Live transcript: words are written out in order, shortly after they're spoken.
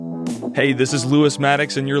Hey, this is Lewis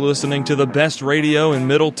Maddox, and you're listening to the best radio in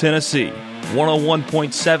Middle Tennessee,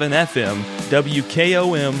 101.7 FM,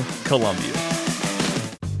 WKOM, Columbia.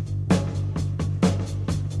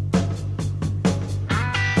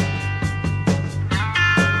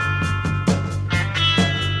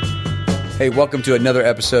 Hey, welcome to another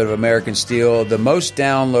episode of American Steele, the most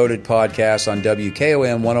downloaded podcast on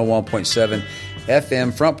WKOM 101.7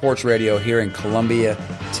 FM, Front Porch Radio here in Columbia,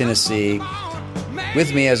 Tennessee.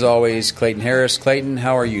 With me, as always, Clayton Harris. Clayton,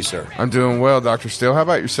 how are you, sir? I'm doing well, Dr. Steele. How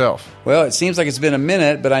about yourself? Well, it seems like it's been a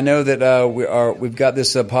minute, but I know that we've got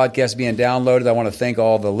this podcast being downloaded. I want to thank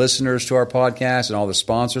all the listeners to our podcast and all the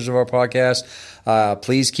sponsors of our podcast.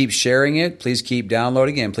 Please keep sharing it. Please keep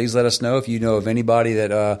downloading it. And please let us know if you know of anybody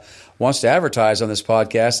that wants to advertise on this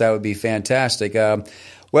podcast. That would be fantastic.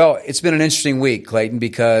 Well, it's been an interesting week, Clayton,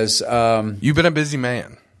 because you've been a busy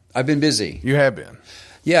man. I've been busy. You have been.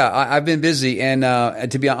 Yeah, I've been busy, and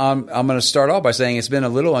to be, I'm going to start off by saying it's been a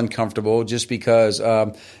little uncomfortable, just because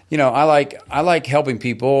I like helping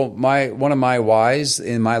people. One of my whys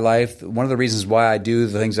in my life, one of the reasons why I do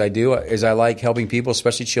the things I do, is I like helping people,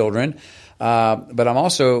 especially children. But I'm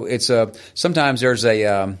also sometimes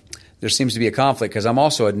there seems to be a conflict, because I'm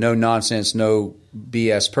also a no nonsense, no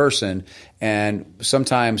BS person, and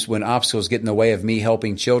sometimes when obstacles get in the way of me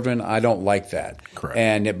helping children, I don't like that. Correct.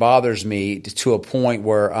 And it bothers me to a point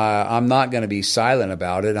where I'm not going to be silent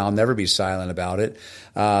about it. I'll never be silent about it.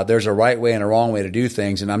 There's a right way and a wrong way to do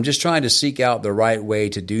things, and I'm just trying to seek out the right way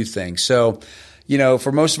to do things. So,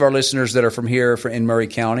 for most of our listeners that are from here in Murray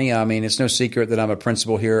County, I mean, it's no secret that I'm a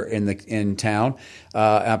principal here in town.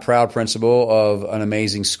 I'm a proud principal of an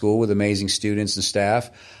amazing school with amazing students and staff.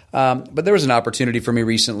 But there was an opportunity for me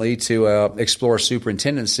recently to explore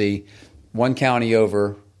superintendency one county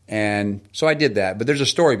over, and so I did that. But there's a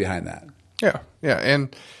story behind that. Yeah,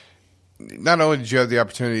 and not only did you have the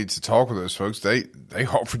opportunity to talk with those folks, they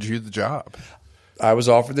offered you the job. I was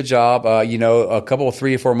offered the job. A couple of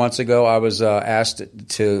 3 or 4 months ago, I was asked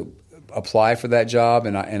to apply for that job,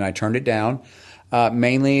 and I turned it down,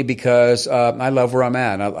 mainly because I love where I'm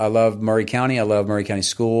at. I love Murray County. I love Murray County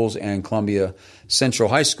Schools and Columbia Central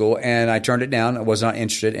High School, and I turned it down. I was not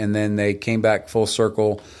interested, and then they came back full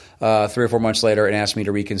circle 3 or 4 months later and asked me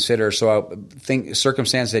to reconsider. So I think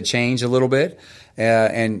circumstances had changed a little bit,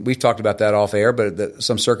 and we've talked about that off air, but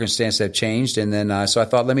some circumstances have changed, and then so I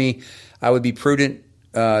thought I would be prudent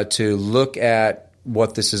to look at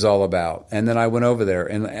what this is all about. And then I went over there.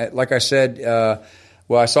 And like I said,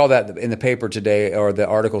 I saw that in the paper today, or the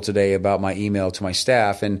article today, about my email to my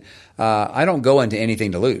staff. And I don't go into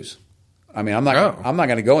anything to lose. I mean, I'm not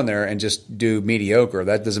going to go in there and just do mediocre.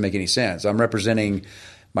 That doesn't make any sense. I'm representing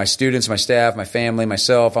my students, my staff, my family,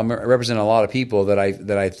 myself. I'm representing a lot of people that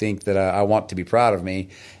I think that I want to be proud of me.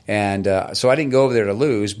 And so I didn't go over there to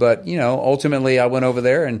lose. But, ultimately I went over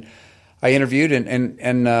there and I interviewed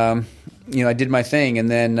and I did my thing, and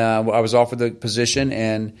then I was offered the position,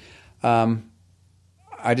 and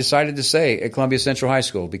I decided to stay at Columbia Central High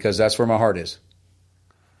School because that's where my heart is.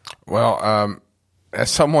 Well, as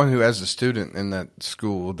someone who has a student in that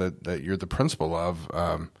school that you're the principal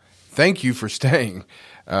of, thank you for staying.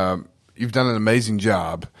 You've done an amazing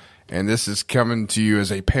job, and this is coming to you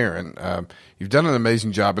as a parent. You've done an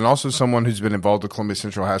amazing job, and also someone who's been involved at Columbia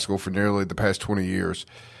Central High School for nearly the past 20 years.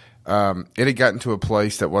 It had gotten to a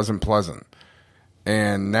place that wasn't pleasant,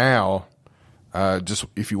 and now, just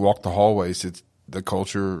if you walk the hallways, it's the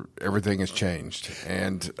culture. Everything has changed,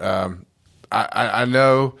 and I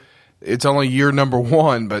know it's only year number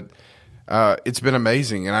 1, but it's been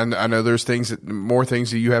amazing, and I know there's more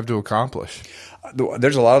things that you have to accomplish.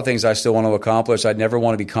 There's a lot of things I still want to accomplish. I'd never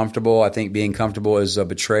want to be comfortable. I think being comfortable is a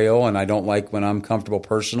betrayal, and I don't like when I'm comfortable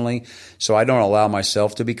personally, so I don't allow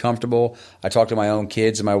myself to be comfortable. I talk to my own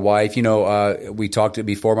kids and my wife. We talked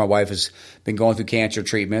before. My wife has been going through cancer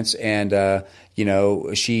treatments, and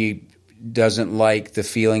she doesn't like the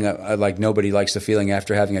feeling, like nobody likes the feeling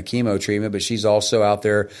after having a chemo treatment, but she's also out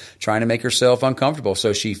there trying to make herself uncomfortable.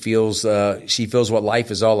 So she feels what life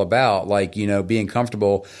is all about. Like, being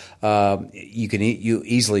comfortable, you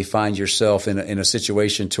easily find yourself in a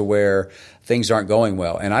situation to where things aren't going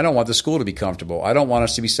well. And I don't want the school to be comfortable. I don't want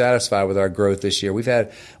us to be satisfied with our growth this year. We've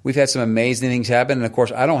had some amazing things happen. And of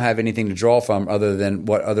course, I don't have anything to draw from other than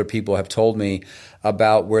what other people have told me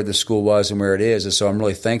about where the school was and where it is. And so I'm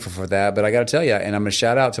really thankful for that. But I got to tell you, and I'm going to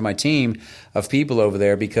shout out to my team of people over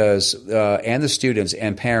there because, and the students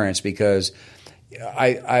and parents, because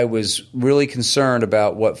I was really concerned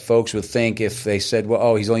about what folks would think if they said,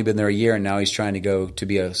 well, he's only been there a year and now he's trying to go to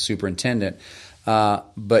be a superintendent.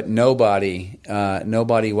 But nobody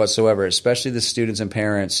whatsoever, especially the students and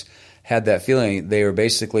parents, had that feeling. They were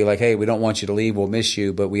basically like, hey, we don't want you to leave. We'll miss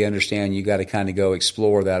you, but we understand you got to kind of go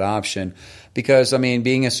explore that option. Because, I mean,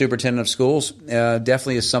 being a superintendent of schools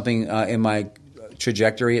definitely is something in my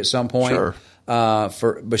trajectory at some point. Sure.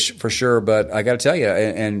 For sure. But I got to tell you,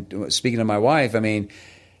 and speaking to my wife, I mean,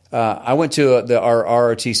 I went to our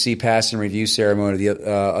ROTC pass and review ceremony the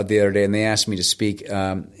other day, and they asked me to speak,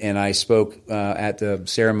 and I spoke at the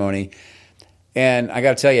ceremony. And I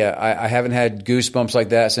got to tell you, I haven't had goosebumps like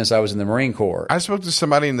that since I was in the Marine Corps. I spoke to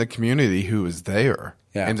somebody in the community who was there,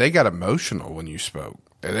 and they got emotional when you spoke.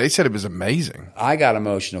 They said it was amazing. I got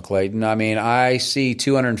emotional, Clayton. I mean, I see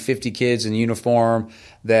 250 kids in uniform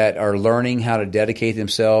that are learning how to dedicate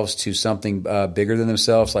themselves to something bigger than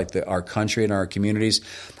themselves, like our country and our communities.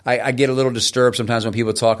 I get a little disturbed sometimes when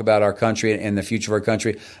people talk about our country and the future of our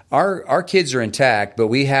country. Our kids are intact, but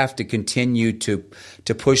we have to continue to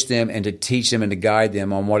push them and to teach them and to guide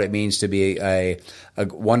them on what it means to be a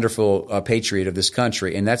wonderful patriot of this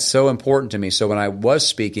country. And that's so important to me. So when I was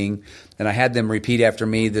speaking, and I had them repeat after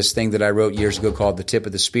me this thing that I wrote years ago called The Tip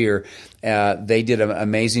of the Spear, they did an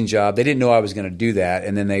amazing job. They didn't know I was going to do that,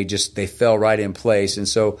 and then they fell right in place. And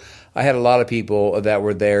so I had a lot of people that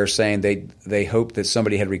were there saying they hoped that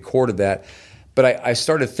somebody had recorded that. But I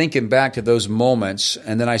started thinking back to those moments,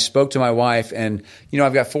 and then I spoke to my wife, and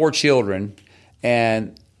I've got 4 children,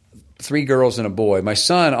 and 3 girls and a boy. My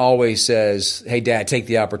son always says, hey, Dad, take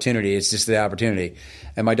the opportunity. It's just the opportunity.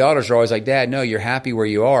 And my daughters are always like, Dad, no, you're happy where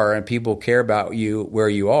you are, and people care about you where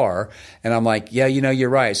you are. And I'm like, yeah, you're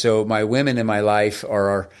right. So my women in my life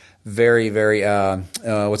are very, very,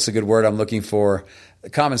 what's the good word I'm looking for?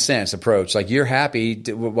 Common sense approach. Like, you're happy.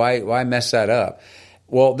 Why mess that up?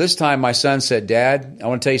 Well, this time my son said, Dad, I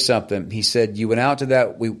want to tell you something. He said, you went out to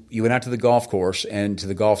the golf course and to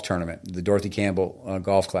the golf tournament, the Dorothy Campbell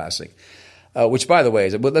Golf Classic, which, by the way,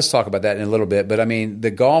 let's talk about that in a little bit. But I mean,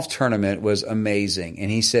 the golf tournament was amazing.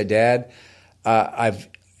 And he said, Dad,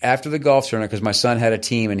 after the golf tournament, because my son had a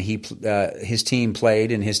team and his team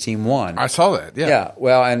played and his team won. I saw that. Yeah. Yeah.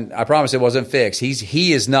 Well, and I promise it wasn't fixed.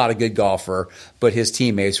 He is not a good golfer, but his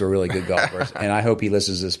teammates were really good golfers. And I hope he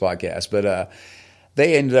listens to this podcast. But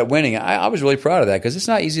they ended up winning. I was really proud of that because it's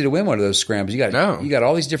not easy to win one of those scrambles. You got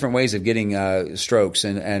all these different ways of getting strokes,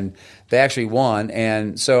 and they actually won.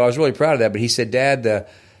 And so I was really proud of that. But he said, Dad,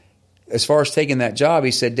 as far as taking that job,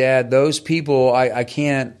 he said, Dad, those people, I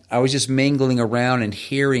can't. I was just mingling around and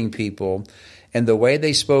hearing people, and the way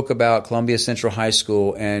they spoke about Columbia Central High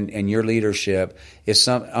School and your leadership is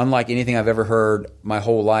unlike anything I've ever heard my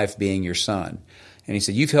whole life. Being your son, and he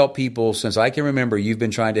said, you've helped people since I can remember. You've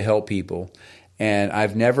been trying to help people. And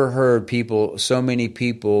I've never heard so many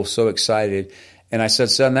people so excited. And I said,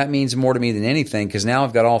 son, that means more to me than anything, because now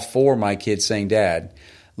I've got all 4 of my kids saying, Dad,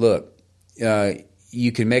 look,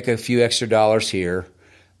 you can make a few extra dollars here,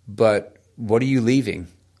 but what are you leaving?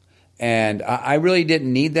 And I really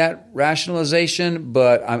didn't need that rationalization,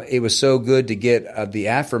 but it was so good to get the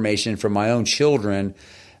affirmation from my own children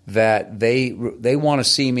that they want to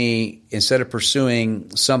see me, instead of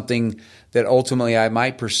pursuing something that ultimately I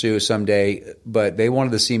might pursue someday, but they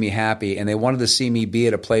wanted to see me happy, and they wanted to see me be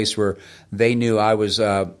at a place where they knew I was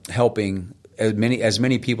helping as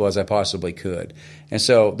many people as I possibly could. And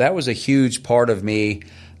so that was a huge part of me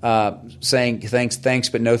saying thanks,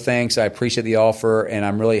 but no thanks. I appreciate the offer, and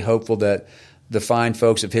I'm really hopeful that the fine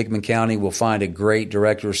folks of Hickman County will find a great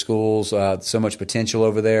director of schools. So much potential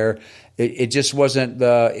over there. It just wasn't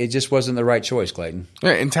the right choice, Clayton.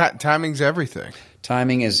 Yeah, and timing's everything.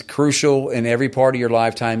 Timing is crucial in every part of your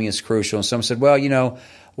life. Timing is crucial. And someone said, well,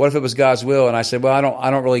 what if it was God's will? And I said, well,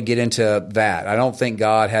 I don't really get into that. I don't think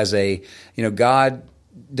God has God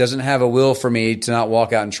doesn't have a will for me to not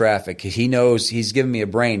walk out in traffic. He knows He's given me a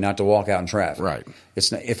brain not to walk out in traffic. Right.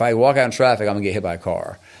 If I walk out in traffic, I'm going to get hit by a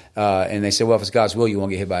car. And they say, well, if it's God's will, you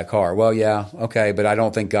won't get hit by a car. Well, yeah, okay, but I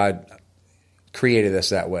don't think God created us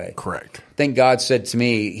that way. Correct. I think God said to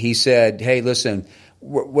me, He said, hey, listen,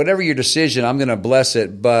 whatever your decision, I'm going to bless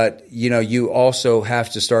it, but you also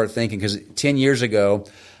have to start thinking, because 10 years ago,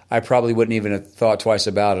 I probably wouldn't even have thought twice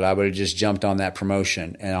about it. I would have just jumped on that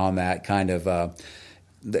promotion and on that kind of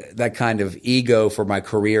ego for my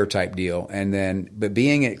career type deal. But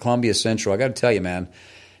being at Columbia Central, I got to tell you, man,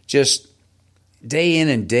 just day in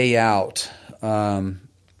and day out. One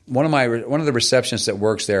of the receptionists that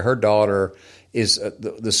works there, her daughter is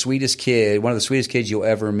the sweetest kid, one of the sweetest kids you'll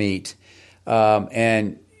ever meet.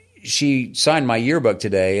 And she signed my yearbook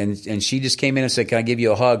today, and she just came in and said, can I give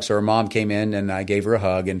you a hug? So her mom came in, and I gave her a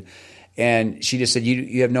hug, and she just said,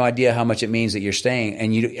 you have no idea how much it means that you're staying.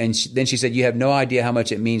 Then she said, you have no idea how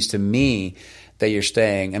much it means to me that you're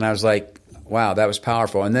staying. And I was like, wow, that was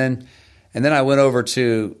powerful. And then And then I went over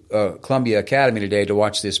to Columbia Academy today to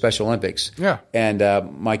watch the Special Olympics. Yeah. And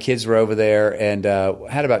my kids were over there, and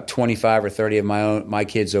had about 25 or 30 of my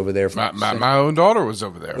kids over there. My own daughter was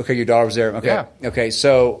over there. Okay, your daughter was there. Okay. Yeah. Okay,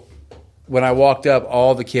 so when I walked up,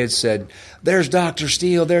 all the kids said, "There's Dr.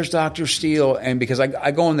 Steele, there's Dr. Steele." And because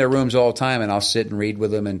I go in their rooms all the time, and I'll sit and read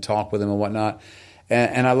with them and talk with them and whatnot,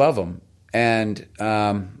 and I love them. And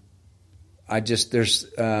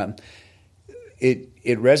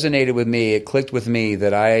it resonated with me. It clicked with me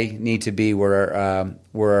that I need to be where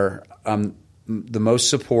I'm the most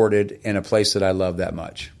supported in a place that I love that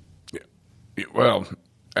much. Well,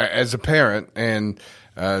 as a parent and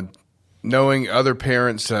knowing other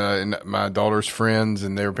parents and my daughter's friends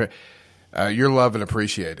and their you're loved and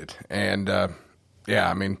appreciated. And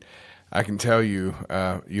I mean, I can tell you,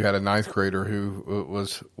 you had a ninth grader who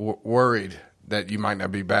was worried that you might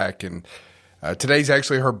not be back, and today's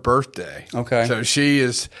actually her birthday. Okay, so she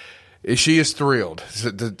is thrilled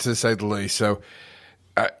to say the least. So,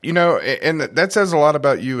 and that says a lot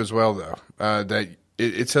about you as well, though. That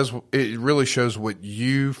it says it really shows what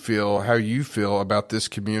you feel, how you feel about this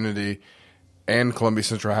community and Columbia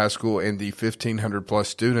Central High School and the 1,500 plus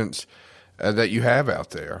students that you have out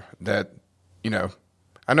there. That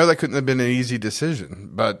I know that couldn't have been an easy decision,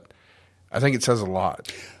 but I think it says a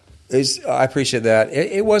lot. I appreciate that.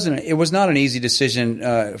 It was not an easy decision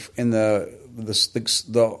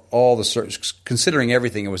considering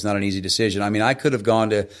everything. It was not an easy decision. I mean, I could have gone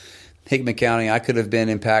to Hickman County. I could have been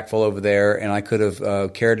impactful over there, and I could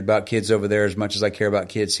have cared about kids over there as much as I care about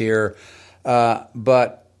kids here.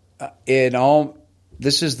 But in all,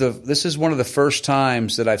 this is one of the first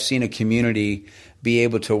times that I've seen a community be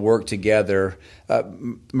able to work together.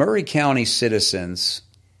 Murray County citizens,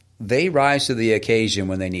 they rise to the occasion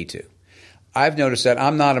when they need to. I've noticed that.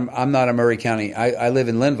 I'm not a Murray County. I live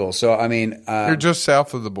in Linville, so I mean, you're just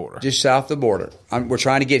south of the border. Just south of the border. We're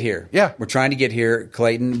trying to get here. Yeah, we're trying to get here,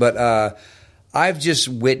 Clayton. But I've just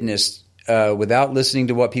witnessed, without listening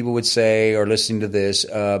to what people would say or listening to this,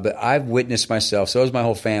 but I've witnessed myself. So has my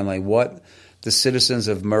whole family. What the citizens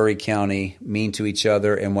of Murray County mean to each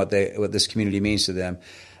other and what this community means to them.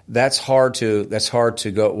 That's hard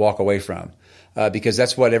to go walk away from. Because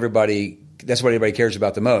that's what everybody cares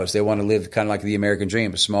about the most. They want to live kind of like the American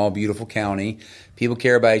dream, a small, beautiful county. People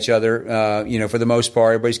care about each other, for the most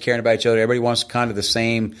part. Everybody's caring about each other. Everybody wants kind of the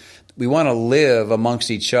same. We want to live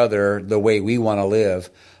amongst each other the way we want to live,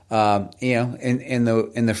 in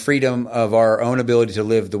the freedom of our own ability to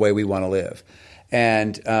live the way we want to live.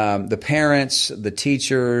 And the parents, the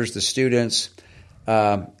teachers, the students,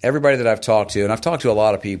 everybody that I've talked to, and I've talked to a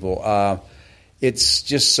lot of people, it's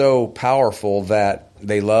just so powerful that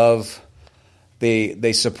they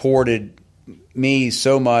supported me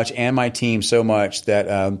so much and my team so much that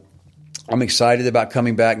I'm excited about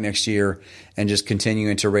coming back next year and just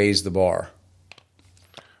continuing to raise the bar.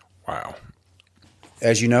 Wow.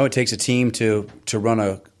 As you know, it takes a team to run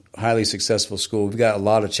a highly successful school. We've got a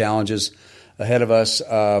lot of challenges ahead of us.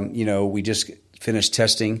 We just finished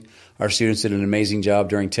testing. Our students did an amazing job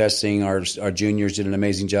during testing. Our juniors did an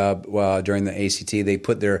amazing job during the ACT. They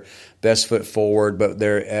put their best foot forward, but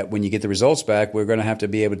when you get the results back, we're going to have to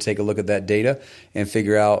be able to take a look at that data and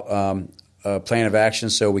figure out a plan of action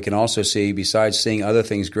so we can also see, besides seeing other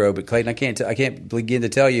things grow. But Clayton, I can't begin to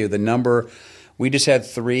tell you the number. We just had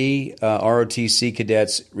 3 ROTC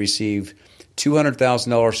cadets receive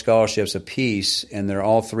 $200,000 scholarships apiece, and they're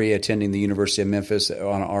all 3 attending the University of Memphis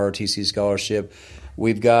on an ROTC scholarship.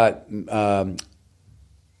 We've got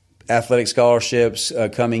athletic scholarships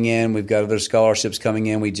coming in. We've got other scholarships coming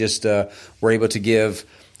in. We just were able to give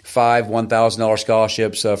 5 $1,000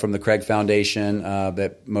 scholarships from the Craig Foundation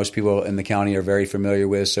that most people in the county are very familiar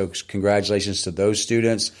with. So congratulations to those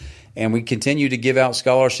students. And we continue to give out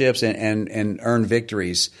scholarships and earn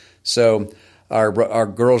victories. So our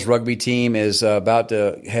girls rugby team is about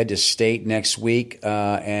to head to state next week,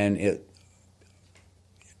 and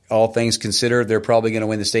all things considered, they're probably going to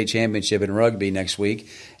win the state championship in rugby next week,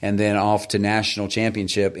 and then off to national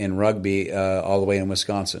championship in rugby all the way in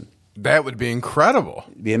Wisconsin. That would be incredible.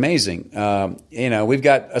 It'd be amazing. We've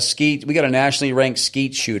got a nationally ranked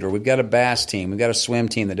skeet shooter. We've got a bass team. We've got a swim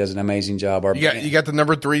team that does an amazing job. You got the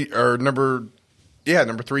number 3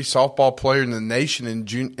 softball player in the nation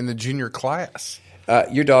in the junior class.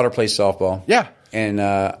 Your daughter plays softball. Yeah. And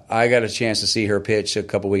I got a chance to see her pitch a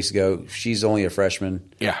couple weeks ago. She's only a freshman.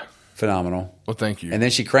 Yeah. Phenomenal. Well, thank you. And then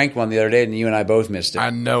she cranked one the other day, and you and I both missed it. I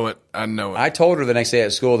know it. I told her the next day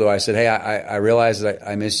at school, though, I said, hey, I realized that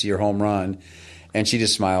I missed your home run. And she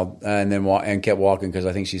just smiled and then and kept walking because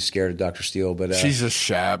I think she's scared of Dr. Steele. But she's just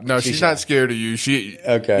shy. No, she's not scared of you.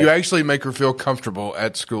 Okay. You actually make her feel comfortable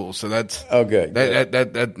at school, so that's good.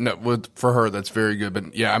 For her that's very good.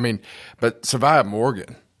 But yeah, I mean, but Savia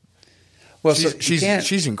Morgan, well,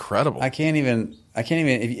 she's incredible. I can't even.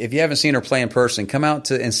 If you haven't seen her play in person, come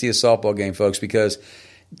out and see a softball game, folks, because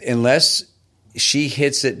unless she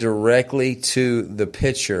hits it directly to the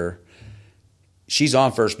pitcher, she's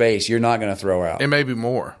on first base. You're not going to throw out. It may be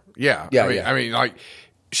more. Yeah. I mean, like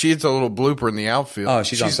she hits a little blooper in the outfield. Oh,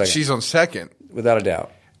 she's on second. She's on second. Without a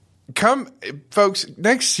doubt. Come, folks,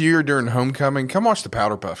 next year during homecoming, come watch the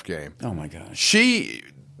Powder Puff game. Oh, my gosh.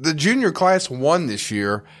 The junior class won this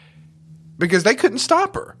year because they couldn't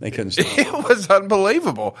stop her. It was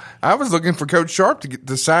unbelievable. I was looking for Coach Sharp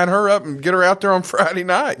to sign her up and get her out there on Friday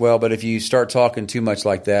night. Well, but if you start talking too much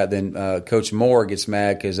like that, then Coach Moore gets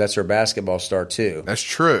mad because that's her basketball star too. That's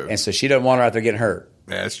true. And so she doesn't want her out there getting hurt.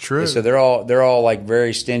 That's true. And so they're all like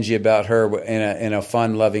very stingy about her in a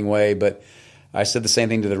fun, loving way. But I said the same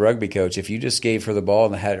thing to the rugby coach. If you just gave her the ball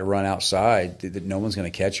and had her run outside, no one's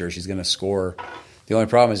going to catch her. She's going to score. The only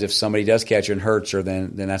problem is if somebody does catch her and hurts her,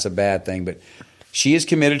 then that's a bad thing. But she is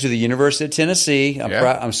committed to the University of Tennessee.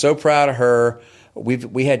 I'm so proud of her.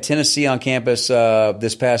 We had Tennessee on campus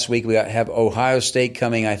this past week. We have Ohio State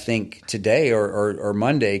coming, I think, today or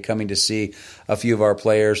Monday, coming to see a few of our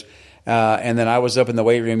players. And then I was up in the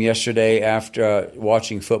weight room yesterday after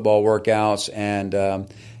watching football workouts, and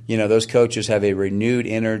those coaches have a renewed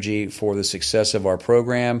energy for the success of our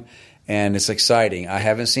program. And it's exciting. I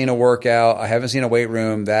haven't seen a workout. I haven't seen a weight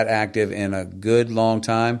room that active in a good long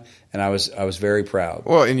time, and I was very proud.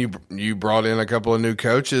 Well, and you brought in a couple of new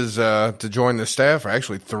coaches to join the staff.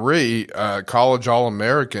 Actually, 3 college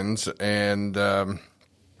All-Americans, and 2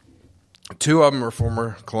 of them are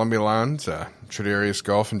former Columbia Lions, Tredarius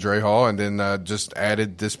Goff and Dre Hall, and then just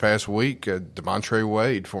added this past week Demontre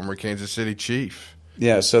Wade, former Kansas City Chief.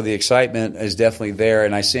 Yeah, so the excitement is definitely there,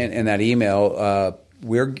 and I sent in that email.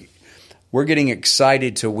 We're getting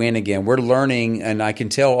excited to win again. We're learning, and I can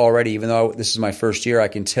tell already, even though this is my first year, I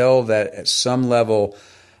can tell that at some level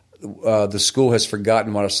the school has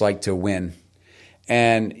forgotten what it's like to win.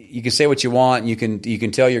 And you can say what you want, and you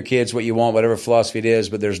can tell your kids what you want, whatever philosophy it is,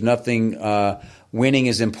 but there's nothing. Winning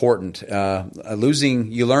is important.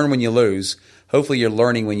 Losing, you learn when you lose. Hopefully you're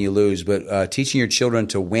learning when you lose, but teaching your children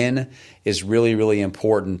to win is really, really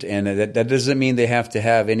important. And that doesn't mean they have to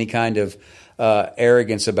have any kind of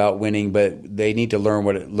arrogance about winning, but they need to learn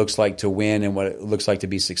what it looks like to win and what it looks like to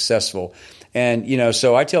be successful. And,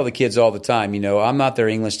 so I tell the kids all the time, I'm not their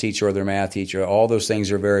English teacher or their math teacher. All those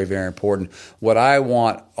things are very, very important. What I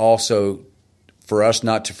want also for us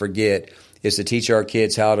not to forget is to teach our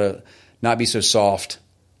kids how to not be so soft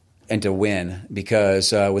and to win,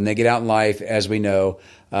 because when they get out in life, as we know,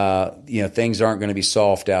 things aren't going to be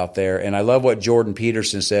soft out there. And I love what Jordan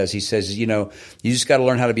Peterson says. He says, you just got to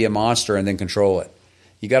learn how to be a monster and then control it.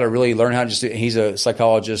 You got to really learn how to he's a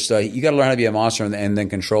psychologist. You got to learn how to be a monster and then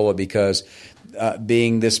control it, because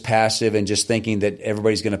being this passive and just thinking that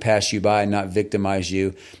everybody's going to pass you by and not victimize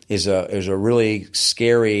you is a really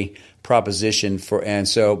scary proposition and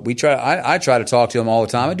so I try to talk to them all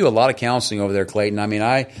the time. I do a lot of counseling over there, Clayton. I mean,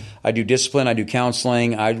 I do discipline, I do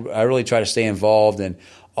counseling. I really try to stay involved in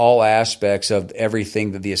all aspects of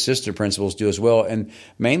everything that the assistant principals do as well, and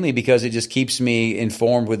mainly because it just keeps me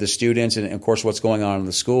informed with the students and of course what's going on in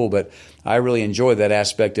the school. But I really enjoy that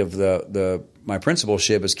aspect of my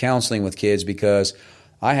principalship is counseling with kids, because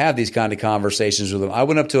I have these kind of conversations with them. I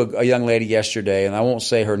went up to a young lady yesterday, and I won't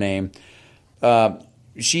say her name.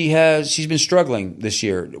 She's been struggling this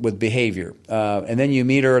year with behavior. And then you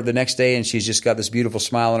meet her the next day and she's just got this beautiful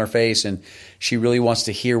smile on her face, and she really wants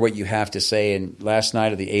to hear what you have to say. And last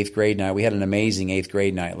night at the 8th grade night, we had an amazing 8th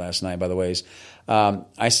grade night last night, by the way.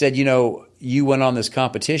 I said, you went on this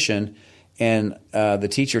competition, and the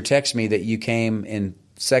teacher texted me that you came in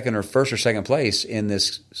first or second place in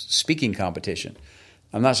this speaking competition.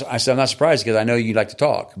 I said, I'm not surprised, because I know you like to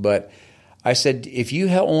talk, but I said, if you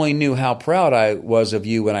only knew how proud I was of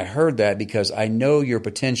you when I heard that, because I know your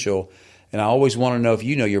potential, and I always want to know if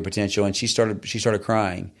you know your potential. And she started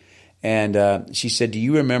crying, and she said, do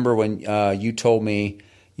you remember when you told me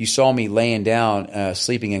you saw me laying down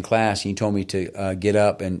sleeping in class, and you told me to get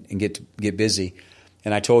up and get busy,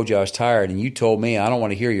 and I told you I was tired, and you told me, I don't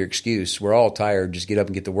want to hear your excuse. We're all tired. Just get up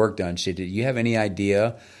and get the work done. She said, do you have any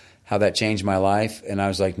idea how that changed my life? And I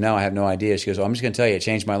was like, no, I have no idea. She goes, well, I'm just going to tell you, it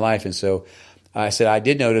changed my life. And so I said, I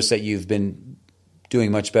did notice that you've been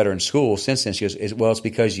doing much better in school since then. She goes, well, it's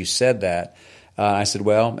because you said that. I said,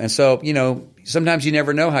 well, and so, sometimes you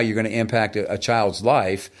never know how you're going to impact a child's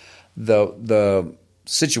life. The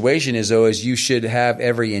situation is, though, is you should have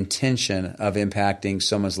every intention of impacting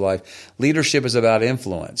someone's life. Leadership is about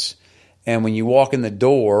influence. And when you walk in the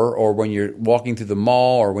door, or when you're walking through the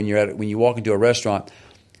mall, or when you walk into a restaurant,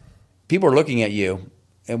 people are looking at you.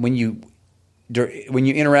 And when you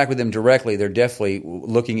interact with them directly, they're definitely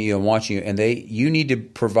looking at you and watching you. And you need to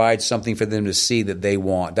provide something for them to see that they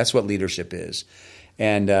want. That's what leadership is.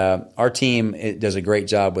 And our team does a great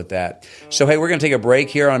job with that. So, hey, we're going to take a break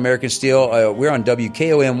here on American Steele. We're on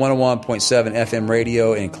WKOM 101.7 FM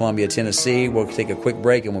radio in Columbia, Tennessee. We'll take a quick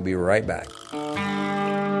break, and we'll be right back.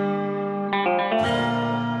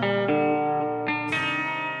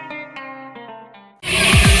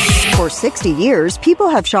 For 60 years, people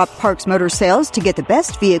have shopped Parks Motor Sales to get the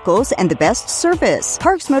best vehicles and the best service.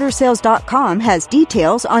 ParksMotorsales.com has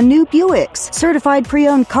details on new Buicks, certified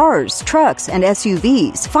pre-owned cars, trucks, and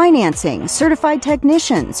SUVs, financing, certified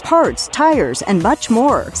technicians, parts, tires, and much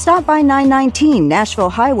more. Stop by 919 Nashville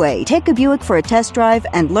Highway, take a Buick for a test drive,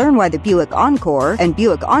 and learn why the Buick Encore and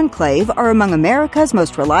Buick Enclave are among America's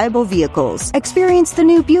most reliable vehicles. Experience the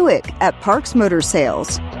new Buick at Parks Motor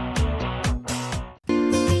Sales.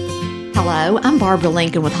 Hello, I'm Barbara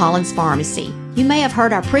Lincoln with Holland's Pharmacy. You may have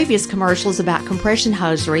heard our previous commercials about compression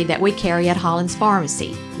hosiery that we carry at Holland's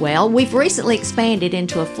Pharmacy. Well, we've recently expanded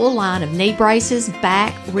into a full line of knee braces,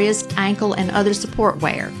 back, wrist, ankle, and other support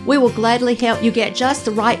wear. We will gladly help you get just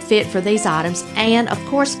the right fit for these items and, of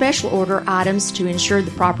course, special order items to ensure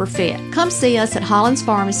the proper fit. Come see us at Holland's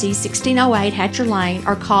Pharmacy, 1608 Hatcher Lane,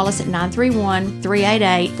 or call us at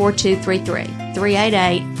 931-388-4233.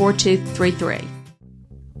 388-4233.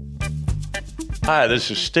 Hi, this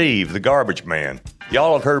is Steve, the garbage man.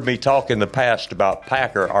 Y'all have heard me talk in the past about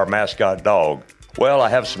Packer, our mascot dog. Well, I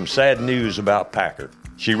have some sad news about Packer.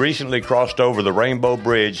 She recently crossed over the Rainbow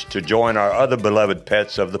Bridge to join our other beloved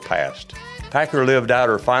pets of the past. Packer lived out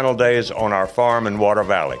her final days on our farm in Water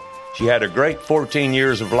Valley. She had a great 14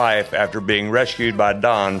 years of life after being rescued by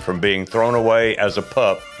Don from being thrown away as a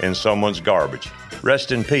pup in someone's garbage.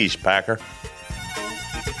 Rest in peace, Packer.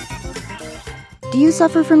 Do you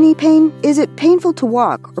suffer from knee pain? Is it painful to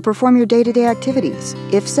walk or perform your day-to-day activities?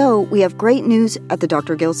 If so, we have great news at the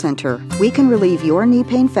Dr. Gill Center. We can relieve your knee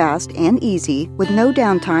pain fast and easy with no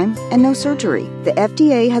downtime and no surgery. The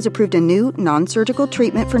FDA has approved a new non-surgical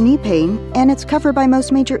treatment for knee pain, and it's covered by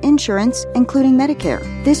most major insurance, including Medicare.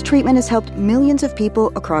 This treatment has helped millions of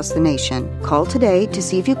people across the nation. Call today to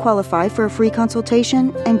see if you qualify for a free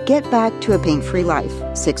consultation and get back to a pain-free life.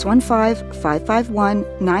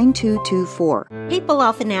 615-551-9224. People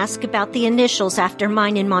often ask about the initials after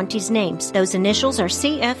mine and Monty's names. Those initials are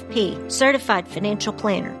CFP, Certified Financial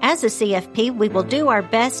Planner. As a CFP, we will do our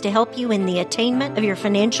best to help you in the attainment of your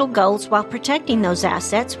financial goals while protecting those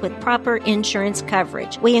assets with proper insurance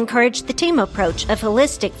coverage. We encourage the team approach of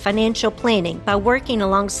holistic financial planning by working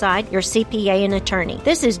alongside your CPA and attorney.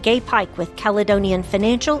 This is Gay Pike with Caledonian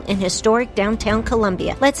Financial in historic downtown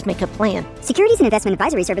Columbia. Let's make a plan. Securities and investment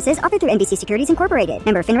advisory services offered through NBC Securities Incorporated.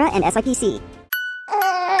 Member FINRA and SIPC.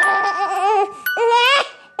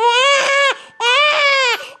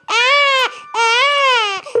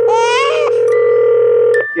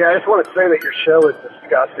 Yeah, I just want to say that your show is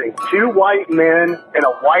disgusting. Two white men and a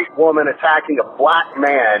white woman attacking a black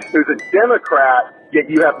man who's a Democrat, yet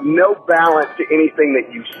you have no balance to anything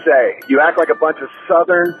that you say. You act like a bunch of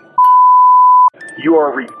Southern. You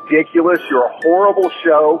are ridiculous. You're a horrible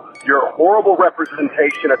show. You're a horrible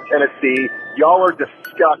representation of Tennessee. Y'all are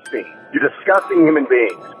disgusting. You're disgusting human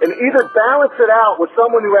beings. And either balance it out with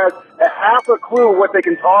someone who has a half a clue what they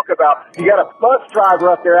can talk about. You got a bus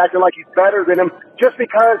driver up there acting like he's better than him just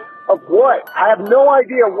because of what? I have no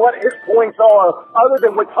idea what his points are other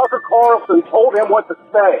than what Tucker Carlson told him what to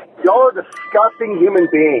say. Y'all are disgusting human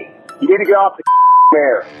beings. You need to get off the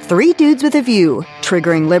mayor. Three Dudes with a View,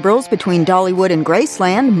 triggering liberals between Dollywood and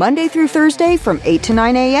Graceland, Monday through Thursday from 8 to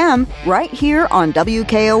 9 a.m., right here on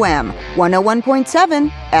WKOM 101.7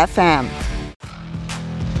 FM.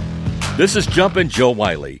 This is Jumpin' Joe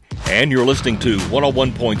Wiley, and you're listening to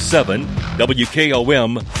 101.7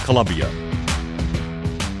 WKOM Columbia.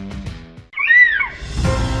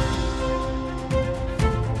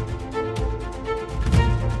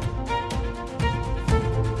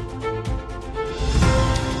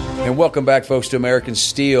 And welcome back, folks, to American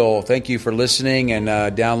Steele. Thank you for listening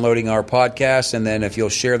and downloading our podcast. And then if you'll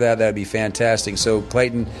share that, that'd be fantastic. So,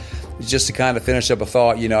 Clayton, just to kind of finish up a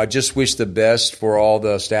thought, I just wish the best for all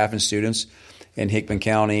the staff and students in Hickman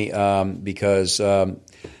County because, they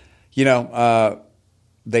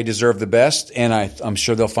deserve the best. And I'm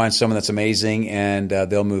sure they'll find someone that's amazing and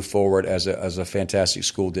they'll move forward as a fantastic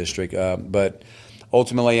school district. But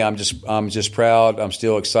ultimately, I'm just proud. I'm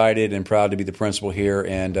still excited and proud to be the principal here,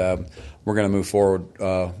 and we're going to move forward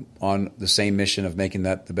on the same mission of making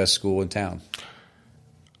that the best school in town.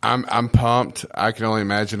 I'm pumped. I can only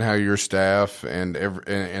imagine how your staff and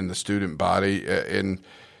the student body and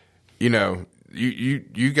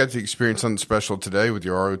you got to experience something special today with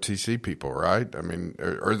your ROTC people, right? I mean,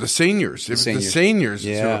 or the seniors. The seniors.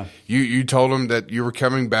 Yeah. So you told them that you were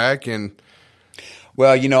coming back and.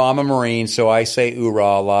 Well, I'm a Marine, so I say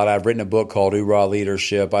oorah a lot. I've written a book called Oorah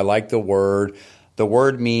Leadership. I like the word. The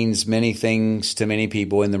word means many things to many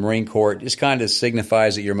people. In the Marine Corps, it just kind of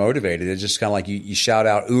signifies that you're motivated. It's just kind of like you shout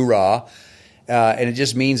out oorah, and it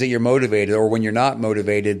just means that you're motivated. Or when you're not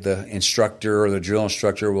motivated, the instructor or the drill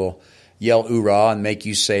instructor will yell oorah and make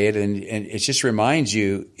you say it, and it just reminds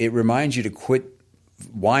you to quit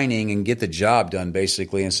whining and get the job done,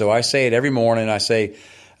 basically. And so I say it every morning. I say,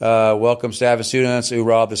 welcome staff and students,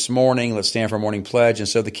 oorah this morning. Let's stand for a morning pledge. And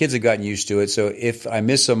so the kids have gotten used to it. So if I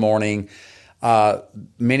miss a morning,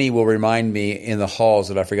 many will remind me in the halls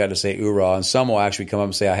that I forgot to say oorah. And some will actually come up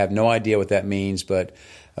and say, I have no idea what that means, but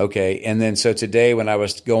okay. And then so today when I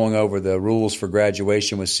was going over the rules for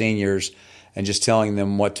graduation with seniors and just telling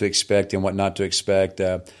them what to expect and what not to expect,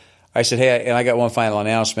 I said, hey, and I got one final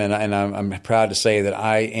announcement, and I'm proud to say that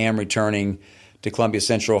I am returning to Columbia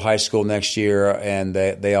Central High School next year, and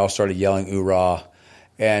they all started yelling oorah,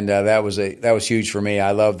 and that was huge for me.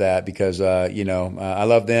 I love that because I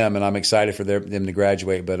love them, and I'm excited for them to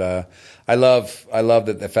graduate. But I love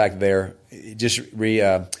that the fact that they're just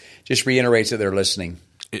reiterates that they're listening.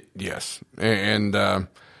 Yes, and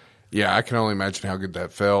yeah, I can only imagine how good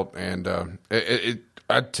that felt, and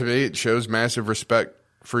to me it shows massive respect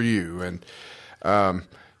for you. And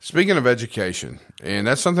speaking of education, and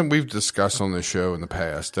that's something we've discussed on this show in the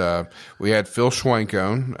past. We had Phil Schwank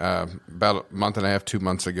on about a month and a half, 2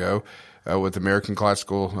 months ago with American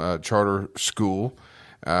Classical Charter School.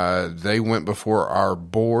 They went before our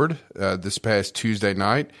board this past Tuesday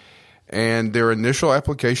night, and their initial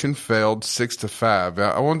application failed 6-5.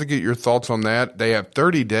 I wanted to get your thoughts on that. They have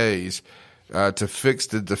 30 days to fix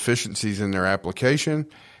the deficiencies in their application,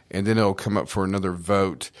 and then it'll come up for another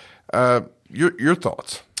vote. Your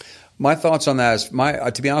thoughts? My thoughts on that is,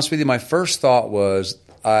 to be honest with you, my first thought was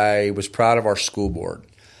I was proud of our school board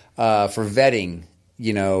for vetting,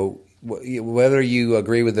 whether you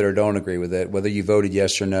agree with it or don't agree with it, whether you voted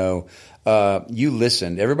yes or no, you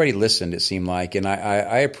listened. Everybody listened, it seemed like, and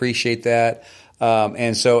I appreciate that.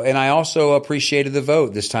 And I also appreciated the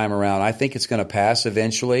vote this time around. I think it's going to pass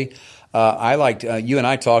eventually. I liked you and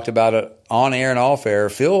I talked about it on air and off air.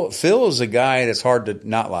 Phil is a guy that's hard to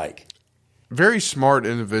not like. Very smart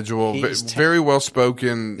individual, very well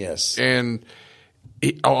spoken. Yes, and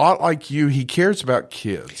a lot like you, he cares about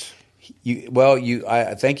kids.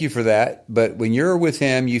 I thank you for that. But when you're with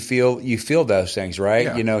him, you feel those things,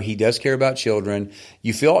 right? Yeah. He does care about children.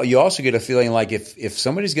 You also get a feeling like if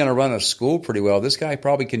somebody's going to run a school pretty well, this guy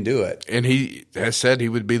probably can do it. And he has said he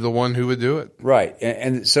would be the one who would do it. Right.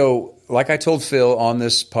 And so, like I told Phil on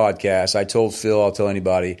this podcast, I'll tell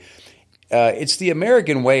anybody, it's the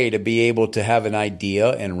American way to be able to have an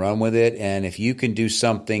idea and run with it. And if you can do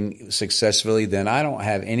something successfully, then I don't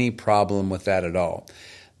have any problem with that at all.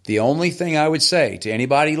 The only thing I would say to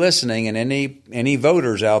anybody listening and any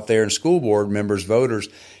voters out there and school board members, voters,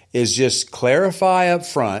 is just clarify up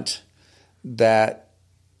front that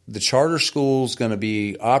the charter school is going to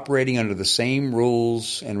be operating under the same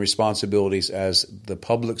rules and responsibilities as the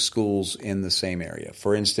public schools in the same area.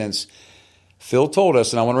 For instance, Phil told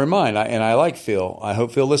us, and I want to remind, and I like Phil, I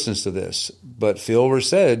hope Phil listens to this, but Phil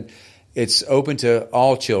said it's open to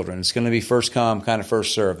all children. It's going to be first come, kind of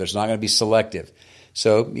first serve. There's not going to be selective.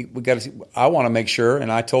 So I want to make sure,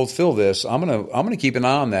 and I told Phil this, I'm going to keep an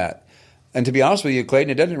eye on that. And to be honest with you,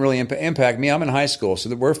 Clayton, it doesn't really impact me. I'm in high school,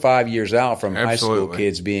 so we're 5 years out from Absolutely. High school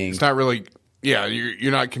kids being. It's not really. Yeah,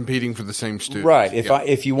 you're not competing for the same students. Right.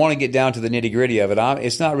 If you want to get down to the nitty-gritty of it,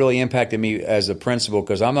 it's not really impacting me as a principal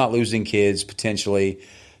because I'm not losing kids potentially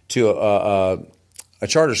to a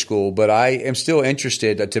charter school, but I am still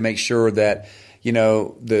interested to make sure that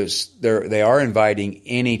they are inviting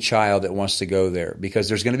any child that wants to go there because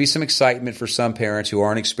there's going to be some excitement for some parents who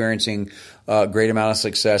aren't experiencing a great amount of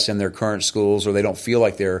success in their current schools, or they don't feel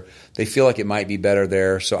like they feel like it might be better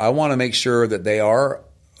there. So I want to make sure that they are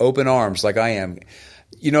open arms like I am.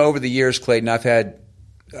 Over the years, Clayton, I've had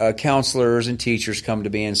counselors and teachers come to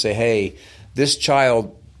me and say, hey, this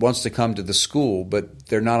child wants to come to the school, but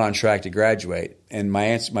they're not on track to graduate. And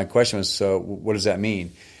my question was, so what does that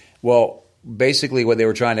mean? Well, basically what they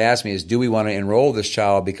were trying to ask me is, do we want to enroll this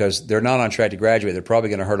child because they're not on track to graduate? They're probably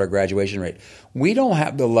going to hurt our graduation rate. We don't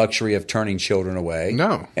have the luxury of turning children away.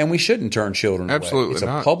 No. And we shouldn't turn children away. Absolutely It's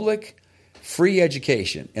not. a public, free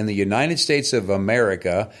education in the United States of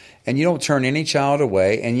America, and you don't turn any child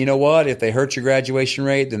away. And you know what? If they hurt your graduation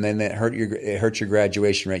rate, then it hurts your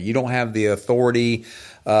graduation rate. You don't have the authority.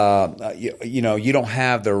 You don't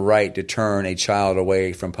have the right to turn a child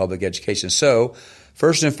away from public education. So,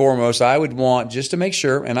 first and foremost, I would want just to make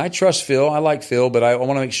sure, and I trust Phil. I like Phil, but I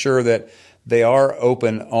want to make sure that they are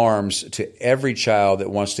open arms to every child that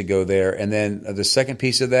wants to go there. And then the second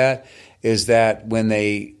piece of that is that when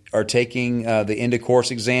they are taking the end of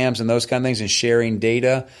course exams and those kind of things and sharing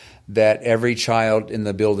data, that every child in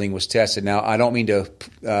the building was tested. Now, I don't mean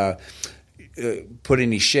to put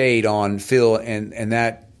any shade on Phil and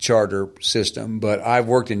that charter system, but I've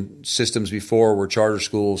worked in systems before where charter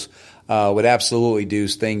schools would absolutely do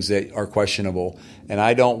things that are questionable. And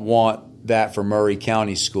I don't want that for Murray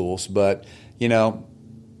County schools. But,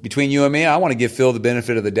 between you and me, I want to give Phil the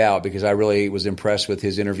benefit of the doubt because I really was impressed with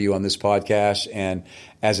his interview on this podcast and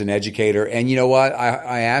as an educator. And you know what?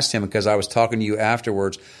 I asked him because I was talking to you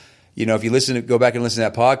afterwards. If you go back and listen to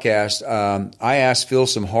that podcast, I asked Phil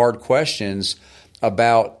some hard questions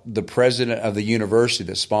about the president of the university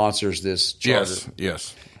that sponsors this charter.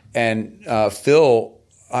 Yes. And Phil,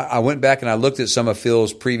 I went back and I looked at some of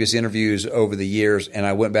Phil's previous interviews over the years, and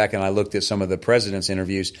I went back and I looked at some of the president's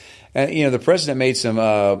interviews. And the president made some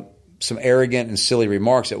arrogant and silly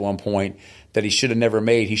remarks at one point that he should have never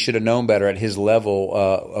made. He should have known better at his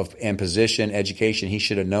level and position, education. He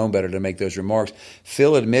should have known better to make those remarks.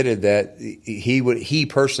 Phil admitted that he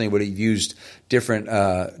personally would have used different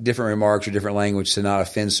remarks or different language to not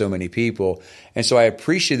offend so many people. And so I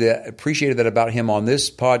appreciated that about him on this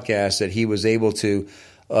podcast, that he was able to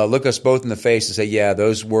look us both in the face and say, yeah,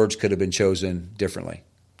 those words could have been chosen differently.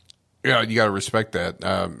 Yeah, you got to respect that,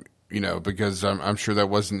 because I'm sure that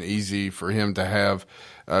wasn't easy for him to have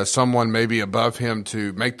someone maybe above him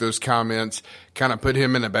to make those comments, kind of put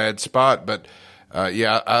him in a bad spot. But,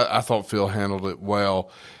 I thought Phil handled it well.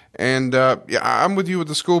 And, I'm with you with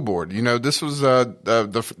the school board. This was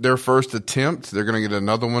their first attempt. They're going to get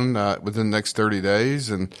another one within the next 30 days.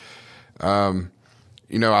 And,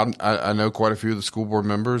 I know quite a few of the school board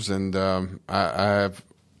members, and I have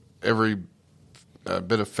every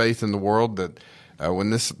bit of faith in the world that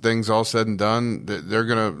when this thing's all said and done, they're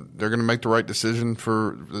gonna make the right decision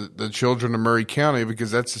for the children of Murray County,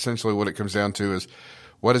 because that's essentially what it comes down to, is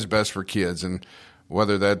what is best for kids. And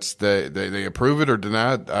whether that's they approve it or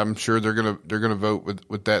deny it, I'm sure they're gonna vote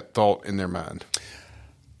with that thought in their mind.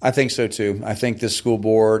 I think so too. I think this school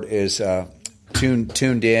board is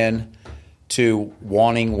tuned in to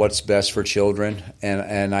wanting what's best for children.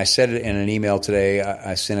 And I said it in an email today.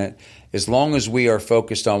 I sent it. As long as we are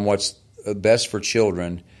focused on what's best for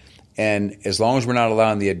children, and as long as we're not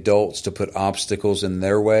allowing the adults to put obstacles in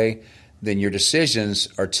their way, then your decisions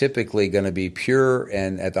are typically going to be pure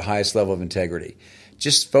and at the highest level of integrity.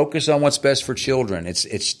 Just focus on what's best for children.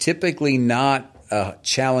 It's typically not a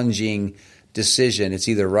challenging decision. It's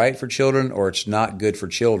either right for children or it's not good for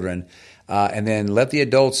children. And then let the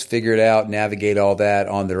adults figure it out, navigate all that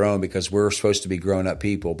on their own, because we're supposed to be grown-up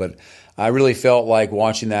people. But I really felt like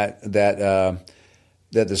watching that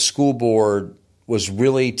the school board was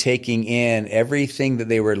really taking in everything that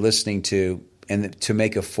they were listening to, and to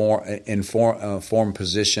make a informed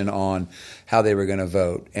position on how they were going to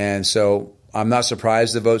vote. And so I'm not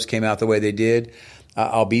surprised the votes came out the way they did.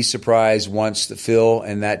 I'll be surprised once Phil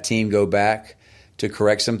and that team go back to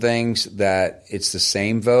correct some things that it's the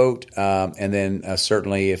same vote. And then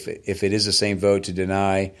certainly if it is the same vote to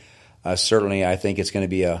deny, certainly I think it's going to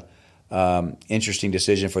be a interesting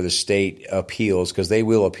decision for the state appeals, because they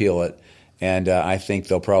will appeal it. And I think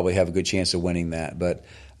they'll probably have a good chance of winning that. But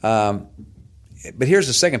here's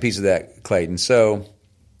the second piece of that, Clayton. So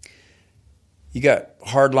you got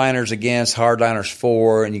hardliners against, hardliners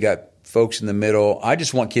for, and you got folks in the middle. I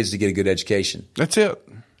just want kids to get a good education. That's it.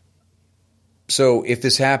 So if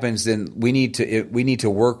this happens, then we need to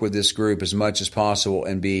work with this group as much as possible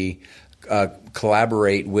and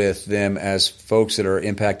collaborate with them as folks that are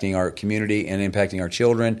impacting our community and impacting our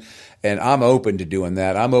children. And I'm open to doing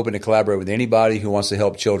that. I'm open to collaborate with anybody who wants to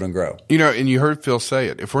help children grow. And you heard Phil say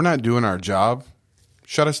it. If we're not doing our job,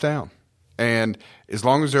 shut us down. And as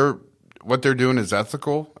long as what they're doing is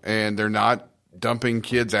ethical and they're not dumping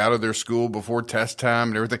kids out of their school before test time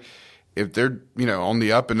and everything, if they're on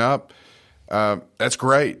the up and up, that's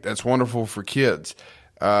great. That's wonderful for kids.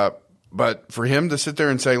 But for him to sit there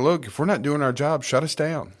and say, look, if we're not doing our job, shut us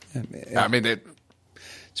down. I mean,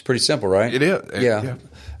 it's pretty simple, right? It is. Yeah.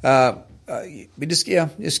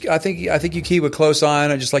 I think you keep a close eye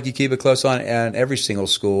on it, just like you keep a close eye on every single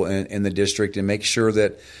school in the district, and make sure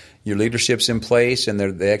that your leadership's in place and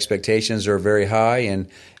the expectations are very high,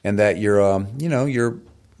 and that you're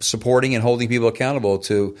supporting and holding people accountable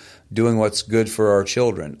to doing what's good for our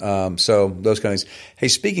children. So those kind of things. Hey,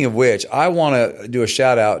 speaking of which, I want to do a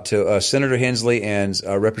shout out to Senator Hensley and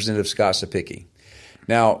Representative Scott Sapicki.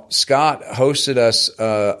 Now, Scott hosted us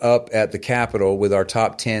up at the Capitol with our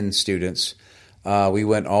top 10 students. We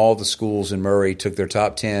went all the schools in Murray, took their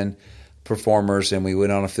top 10 performers, and we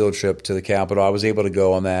went on a field trip to the Capitol. I was able to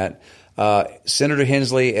go on that. Senator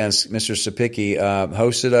Hensley and Mr. Sapicki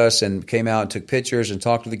hosted us and came out and took pictures and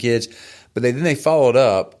talked to the kids. But then they followed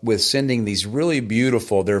up with sending these really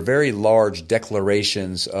beautiful, they're very large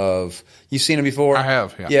declarations of, you've seen them before? I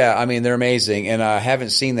have, yeah. Yeah, I mean, they're amazing, and I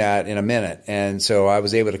haven't seen that in a minute. And so I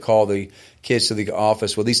was able to call the kids to the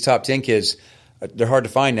office. Well, these top 10 kids, they're hard to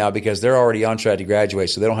find now because they're already on track to graduate,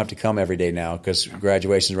 so they don't have to come every day now because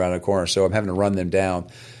graduation's around the corner, so I'm having to run them down.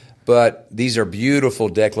 But these are beautiful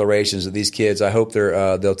declarations of these kids. I hope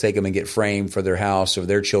they'll take them and get framed for their house or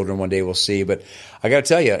their children one day. We'll see. But I got to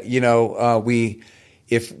tell you,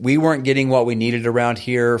 if we weren't getting what we needed around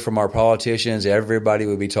here from our politicians, everybody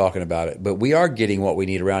would be talking about it. But we are getting what we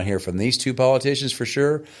need around here from these two politicians for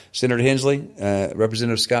sure. Senator Hensley,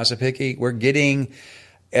 Representative Scott Sapicki. We're getting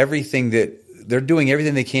everything that they're doing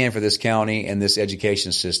everything they can for this county and this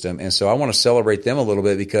education system. And so I want to celebrate them a little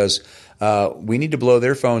bit because we need to blow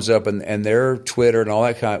their phones up and their Twitter and all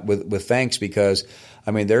that kind with thanks, because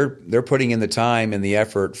I mean they're putting in the time and the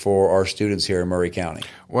effort for our students here in Murray County.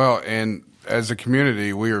 Well, and as a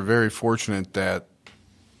community, we are very fortunate that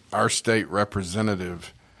our state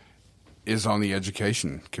representative is on the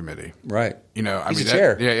education committee. Right. He's the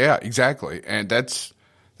chair. Yeah, exactly. And that's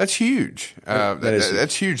huge.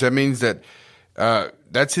 That's huge. That means that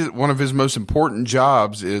that's one of his most important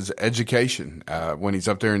jobs is education when he's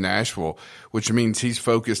up there in Nashville, which means he's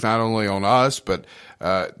focused not only on us but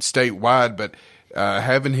statewide, but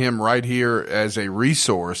having him right here as a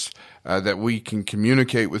resource that we can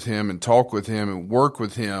communicate with him and talk with him and work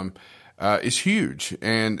with him is huge,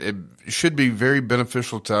 and it should be very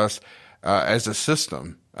beneficial to us as a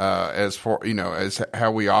system, as far as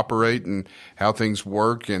how we operate and how things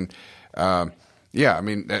work. And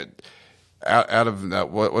out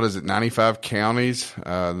of what is it, 95 counties,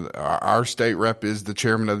 our state rep is the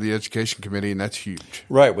chairman of the education committee, and that's huge.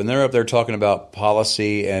 Right. When they're up there talking about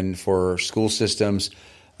policy and for school systems,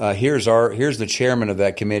 here's the chairman of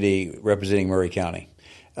that committee representing Murray County.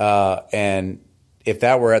 And if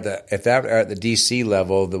that were at the D.C.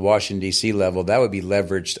 level, the Washington D.C. level, that would be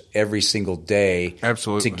leveraged every single day.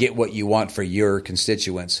 Absolutely. To get what you want for your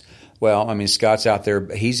constituents. Well, I mean, Scott's out there.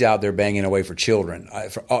 He's out there banging away for children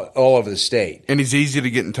all over the state. And he's easy to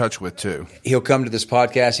get in touch with, too. He'll come to this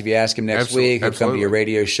podcast if you ask him next week. He'll come to your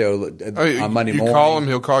radio show on Monday morning. You call him,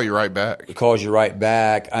 he'll call you right back. He calls you right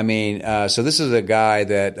back. I mean, so this is a guy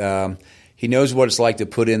that he knows what it's like to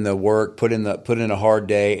put in the work, put in a hard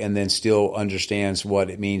day, and then still understands what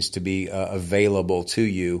it means to be available to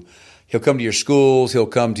you. He'll come to your schools. He'll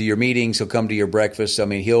come to your meetings. He'll come to your breakfast. I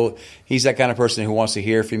mean, he's that kind of person who wants to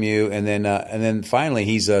hear from you. And then finally,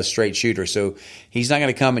 he's a straight shooter. So he's not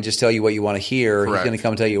going to come and just tell you what you want to hear. Correct. He's going to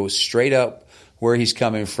come and tell you straight up where he's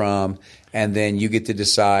coming from, and then you get to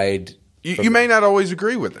decide. You may not always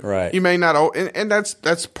agree with it. Right. You may not, and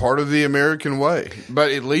that's part of the American way.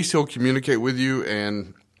 But at least he'll communicate with you,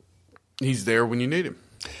 and he's there when you need him.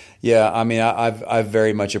 Yeah, I mean, I've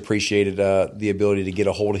very much appreciated the ability to get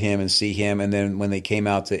a hold of him and see him, and then when they came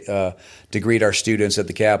out to greet our students at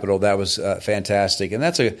the Capitol, that was fantastic, and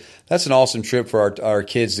that's an awesome trip for our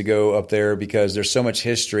kids to go up there because there's so much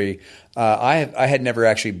history. I had never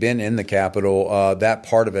actually been in the Capitol, that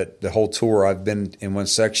part of it, the whole tour. I've been in one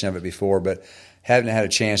section of it before, but haven't had a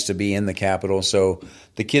chance to be in the Capitol. So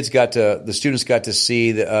the students got to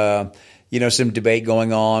see the. Some debate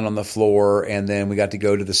going on the floor, and then we got to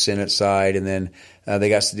go to the Senate side, and then they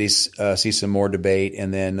got to see some more debate,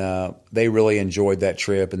 and then they really enjoyed that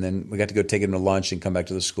trip, and then we got to go take them to lunch and come back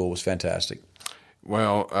to the school. It was fantastic.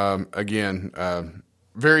 Well, again,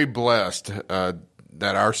 very blessed that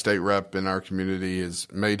our state rep in our community has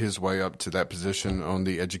made his way up to that position on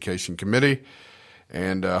the education committee,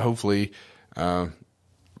 and hopefully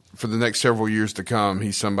for the next several years to come,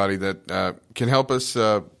 he's somebody that can help us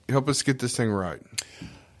get this thing right.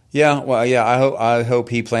 Yeah, well, yeah. I hope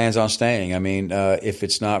he plans on staying. I mean, if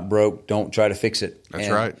it's not broke, don't try to fix it. That's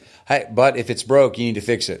right. Hey, but if it's broke, you need to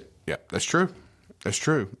fix it. Yeah, that's true. That's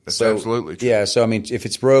true. That's absolutely true. Yeah. So I mean, if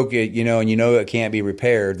it's broke, and it can't be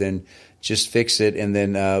repaired, then just fix it, and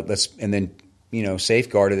then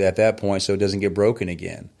safeguarded at that point so it doesn't get broken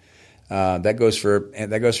again. That goes for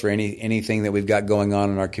anything that we've got going on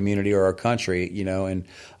in our community or our country, and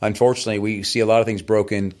unfortunately we see a lot of things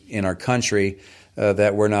broken in our country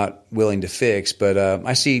that we're not willing to fix. But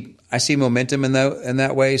I see momentum in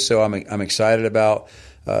that way, so I'm excited about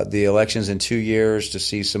the elections in 2 years to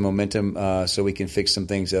see some momentum, so we can fix some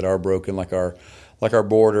things that are broken, like our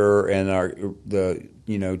border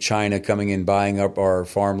and China coming in buying up our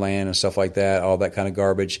farmland and stuff like that, all that kind of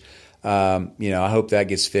garbage. I hope that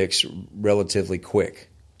gets fixed relatively quick.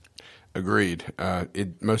 Agreed.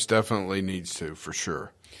 It most definitely needs to, for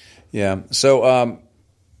sure. Yeah. So,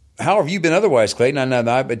 how have you been otherwise, Clayton? I know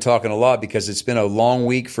that I've been talking a lot because it's been a long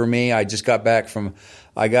week for me. I just got back from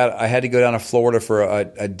I had to go down to Florida for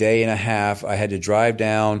a day and a half. I had to drive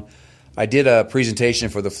down. I did a presentation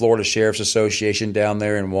for the Florida Sheriff's Association down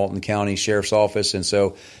there in Walton County Sheriff's Office, and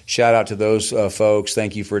so shout out to those folks.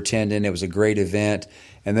 Thank you for attending. It was a great event.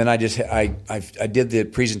 And then I did the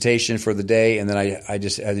presentation for the day, and then I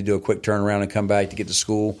just had to do a quick turnaround and come back to get to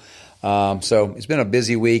school. So it's been a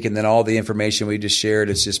busy week, and then all the information we just shared,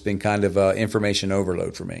 it's just been kind of information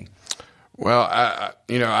overload for me. Well,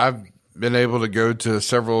 I've been able to go to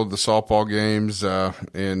several of the softball games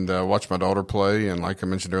and watch my daughter play. And like I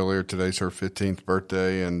mentioned earlier, today's her 15th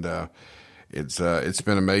birthday, and it's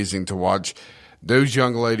been amazing to watch those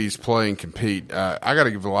young ladies play and compete. I got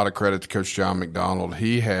to give a lot of credit to Coach John McDonald.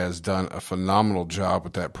 He has done a phenomenal job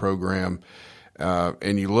with that program.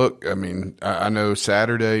 And you look, I know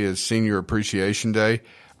Saturday is Senior Appreciation Day.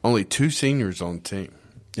 Only 2 seniors on the team.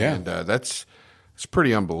 Yeah. And it's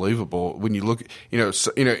pretty unbelievable when you look,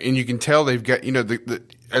 and you can tell they've got,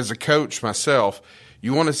 as a coach myself,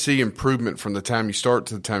 you want to see improvement from the time you start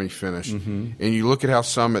to the time you finish. Mm-hmm. And you look at how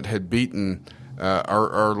Summit had beaten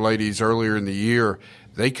our ladies earlier in the year.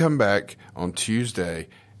 They come back on Tuesday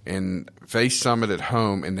and face Summit at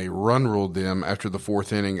home, and they run ruled them after the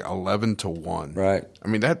 4th inning 11-1. Right.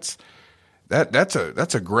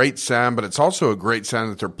 That's a great sign, but it's also a great sign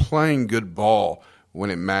that they're playing good ball when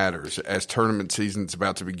it matters. As tournament season's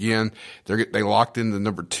about to begin, they locked in the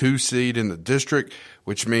number 2 seed in the district,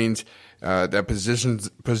 which means that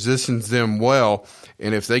positions them well.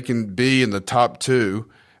 And if they can be in the top 2,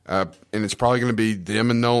 and it's probably going to be them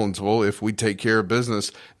and Nolensville, if we take care of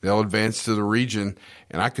business, they'll advance to the region.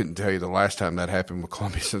 And I couldn't tell you the last time that happened with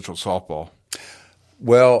Columbia Central softball.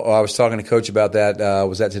 Well, I was talking to Coach about that.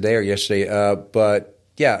 Was that today or yesterday? But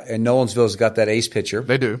yeah, and Nolensville's got that ace pitcher.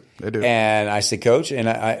 They do. And I said, Coach, and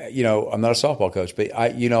I'm not a softball coach, but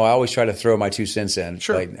I always try to throw my 2 cents in.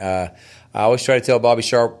 Sure. I always try to tell Bobby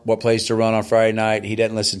Sharp what plays to run on Friday night. He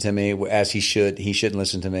doesn't listen to me as he should. He shouldn't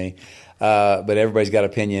listen to me. But everybody's got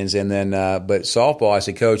opinions. And then, but softball, I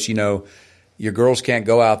said, Coach, your girls can't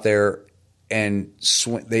go out there and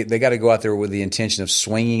they got to go out there with the intention of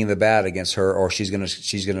swinging the bat against her, or she's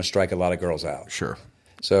gonna strike a lot of girls out. Sure.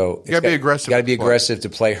 So you got to be aggressive. Got to be aggressive to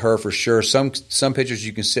play her for sure. Some pitchers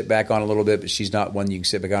you can sit back on a little bit, but she's not one you can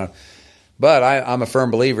sit back on. But I'm a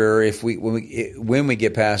firm believer when we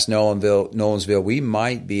get past Nolensville, we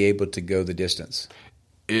might be able to go the distance.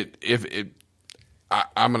 I'm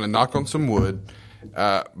going to knock on some wood,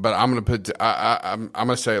 but I'm going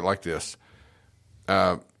to say it like this: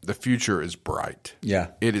 the future is bright. Yeah,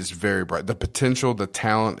 it is very bright. The potential, the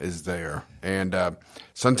talent is there, and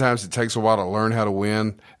sometimes it takes a while to learn how to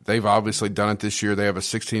win. They've obviously done it this year. They have a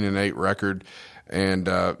 16-8 record, and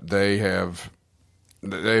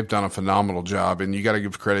they've done a phenomenal job. And you got to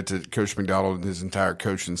give credit to Coach McDonald and his entire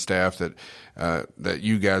coaching staff that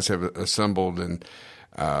you guys have assembled, and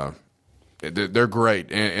they're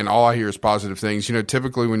great. And all I hear is positive things.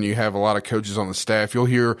 Typically when you have a lot of coaches on the staff, you'll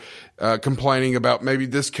hear complaining about maybe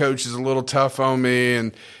this coach is a little tough on me,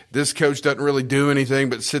 and this coach doesn't really do anything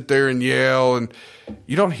but sit there and yell. And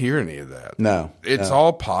you don't hear any of that. No, it's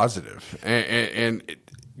all positive. And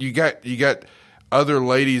you got other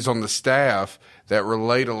ladies on the staff that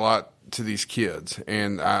relate a lot to these kids.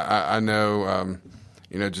 And I know,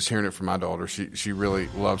 just hearing it from my daughter, she really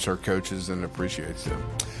loves her coaches and appreciates them.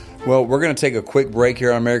 Well, we're going to take a quick break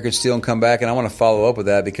here on American Steele and come back, and I want to follow up with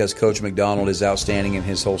that because Coach McDonald is outstanding and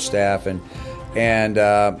his whole staff, and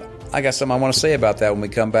I got something I want to say about that when we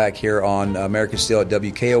come back here on American Steele at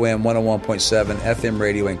WKOM 101.7 FM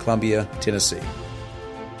radio in Columbia, Tennessee.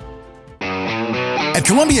 At At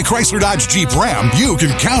Columbia Chrysler Dodge Jeep Ram, you can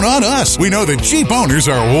count on us. We know that Jeep owners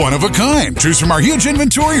are one of a kind. Choose from our huge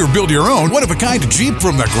inventory or build your own one-of-a-kind Jeep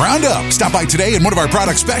from the ground up. Stop by today and one of our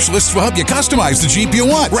product specialists will help you customize the Jeep you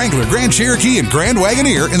want. Wrangler, Grand Cherokee, and Grand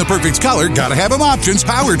Wagoneer in the perfect color. Gotta have them options,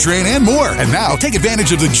 powertrain, and more. And now, take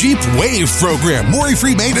advantage of the Jeep Wave program.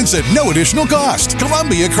 Worry-free maintenance at no additional cost.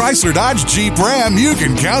 Columbia Chrysler Dodge Jeep Ram. You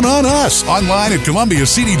can count on us. Online at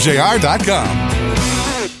ColumbiaCDJR.com.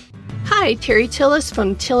 Hi, Terry Tillis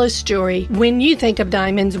from Tillis Jewelry. When you think of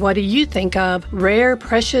diamonds, what do you think of? Rare,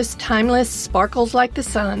 precious, timeless, sparkles like the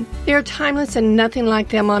sun. They are timeless and nothing like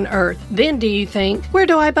them on earth. Then do you think, where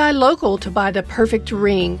do I buy local to buy the perfect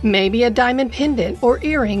ring? Maybe a diamond pendant or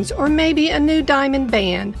earrings or maybe a new diamond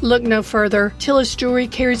band. Look no further. Tillis Jewelry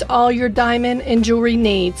carries all your diamond and jewelry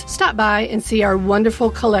needs. Stop by and see our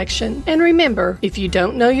wonderful collection. And remember, if you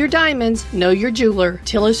don't know your diamonds, know your jeweler.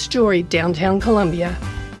 Tillis Jewelry, downtown Columbia.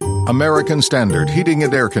 American Standard Heating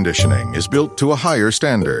and Air Conditioning is built to a higher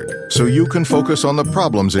standard, so you can focus on the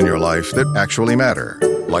problems in your life that actually matter,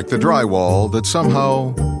 like the drywall that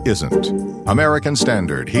somehow isn't. American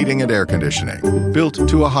Standard Heating and Air Conditioning, built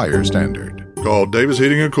to a higher standard. Call Davis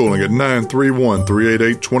Heating and Cooling at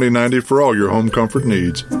 931-388-2090 for all your home comfort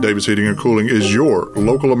needs. Davis Heating and Cooling is your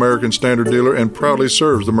local American Standard dealer and proudly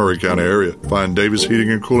serves the Murray County area. Find Davis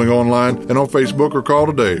Heating and Cooling online and on Facebook or call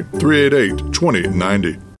today,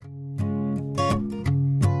 388-2090.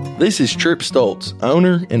 This is Tripp Stoltz,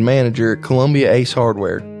 owner and manager at Columbia Ace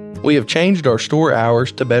Hardware. We have changed our store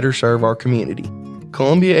hours to better serve our community.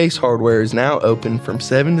 Columbia Ace Hardware is now open from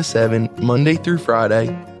 7 to 7 Monday through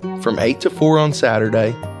Friday, from 8 to 4 on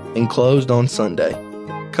Saturday, and closed on Sunday.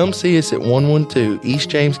 Come see us at 112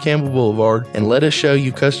 East James Campbell Boulevard and let us show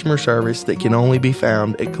you customer service that can only be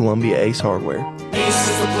found at Columbia Ace Hardware. Ace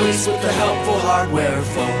is the place with the helpful hardware,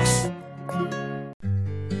 folks.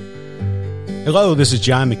 Hello, this is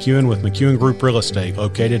John McEwen with McEwen Group Real Estate,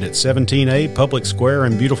 located at 17A Public Square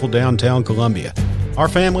in beautiful downtown Columbia. Our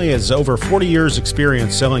family has over 40 years'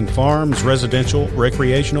 experience selling farms, residential,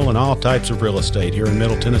 recreational, and all types of real estate here in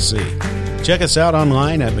Middle Tennessee. Check us out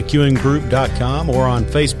online at McEwenGroup.com or on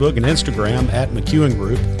Facebook and Instagram at McEwen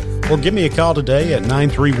Group, or give me a call today at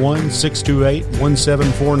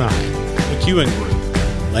 931-628-1749. McEwen Group.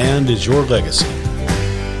 Land is your legacy.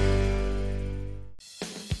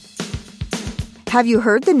 Have you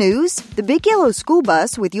heard the news? The Big Yellow School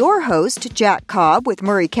Bus with your host, Jack Cobb with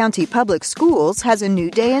Murray County Public Schools, has a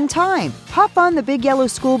new day and time. Hop on the Big Yellow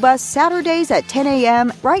School Bus Saturdays at 10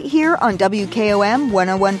 a.m. right here on WKOM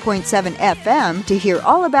 101.7 FM to hear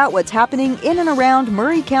all about what's happening in and around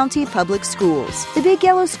Murray County Public Schools. The Big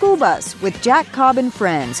Yellow School Bus with Jack Cobb and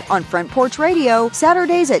Friends on Front Porch Radio,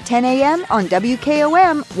 Saturdays at 10 a.m. on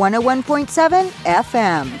WKOM 101.7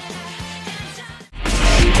 FM.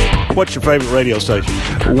 What's your favorite radio station?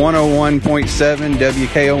 101.7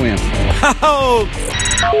 WKOM. Oh!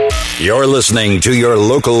 You're listening to your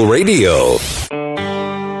local radio.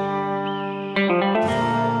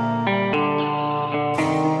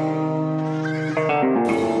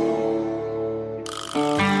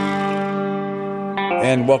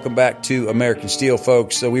 And welcome back to American Steele,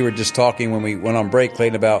 folks. So we were just talking when we went on break,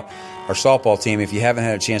 Clayton, about our softball team. If you haven't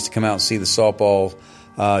had a chance to come out and see the softball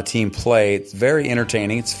team play, it's very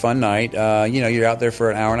entertaining. It's a fun night. You're out there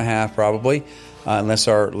for an hour and a half probably, unless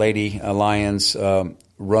our Lady Lions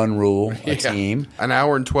run rule a team. An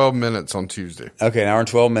hour and 12 minutes on Tuesday. Okay, an hour and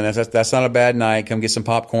 12 minutes. That's not a bad night. Come get some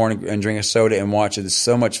popcorn and drink a soda and watch it. It's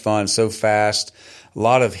so much fun, so fast. A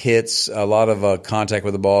lot of hits, a lot of contact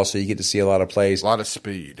with the ball, so you get to see a lot of plays. A lot of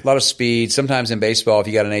speed. Sometimes in baseball, if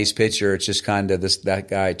you got an ace pitcher, it's just kind of that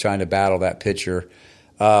guy trying to battle that pitcher.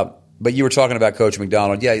 But you were talking about Coach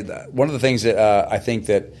McDonald. Yeah, one of the things that I think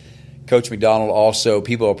that Coach McDonald also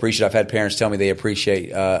people appreciate, I've had parents tell me they appreciate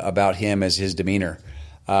about him as his demeanor.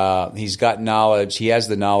 He's got knowledge. He has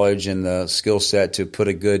the knowledge and the skill set to put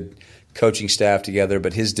a good coaching staff together,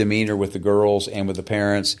 but his demeanor with the girls and with the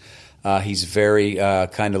parents, he's very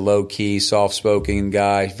kind of low-key, soft-spoken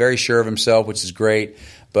guy, very sure of himself, which is great.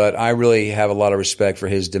 But I really have a lot of respect for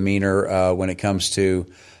his demeanor when it comes to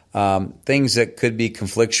things that could be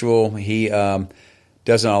conflictual. He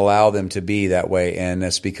doesn't allow them to be that way, and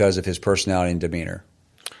that's because of his personality and demeanor.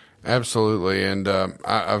 Absolutely, and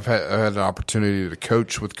I've had an opportunity to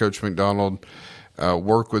coach with Coach McDonald,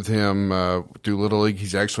 work with him, do Little League.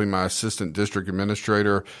 He's actually my assistant district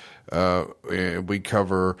administrator. We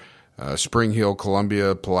cover Spring Hill,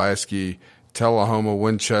 Columbia, Pulaski, Tullahoma,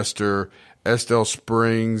 Winchester, Estelle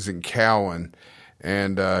Springs, and Cowan,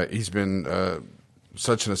 and he's been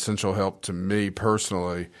such an essential help to me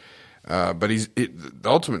personally. But the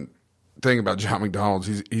ultimate thing about John McDonald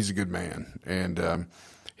is he's a good man, and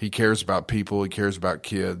he cares about people. He cares about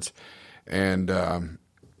kids, and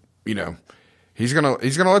he's gonna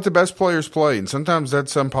let the best players play. And sometimes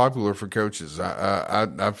that's unpopular for coaches.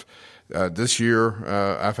 I've this year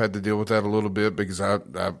I've had to deal with that a little bit because I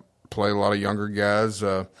play a lot of younger guys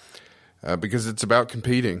because it's about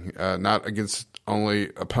competing, not against only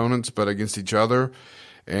opponents but against each other.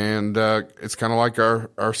 And it's kind of like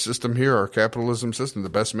our system here, our capitalism system. The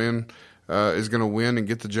best man is going to win and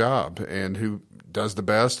get the job, and who does the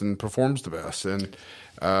best and performs the best. And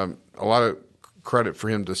a lot of credit for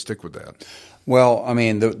him to stick with that. Well, I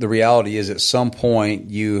mean, the reality is at some point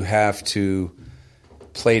you have to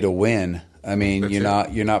play to win. I mean,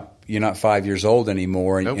 you're not 5 years old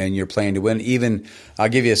anymore, and you're playing to win. Even I'll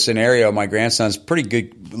give you a scenario. My grandson's a pretty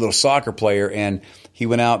good little soccer player, and he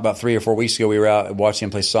went out about 3 or 4 weeks ago. We were out watching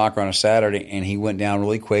him play soccer on a Saturday, and he went down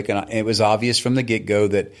really quick. And it was obvious from the get-go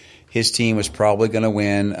that his team was probably going to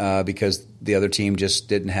win because the other team just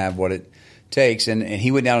didn't have what it takes. And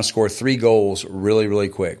he went down and scored 3 goals really, really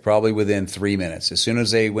quick, probably within 3 minutes. As soon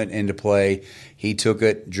as they went into play, he took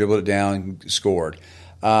it, dribbled it down, scored.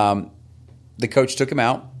 The coach took him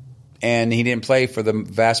out, and he didn't play for the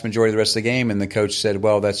vast majority of the rest of the game. And the coach said,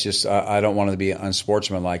 well, that's just I don't want to be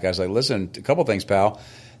unsportsmanlike. I was like, listen, a couple things, pal.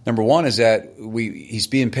 Number one is that he's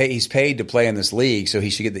paid to play in this league, so he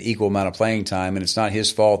should get the equal amount of playing time, and it's not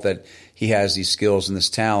his fault that he has these skills and this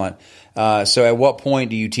talent. So at what point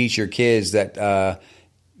do you teach your kids that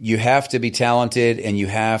you have to be talented and you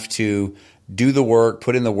have to do the work,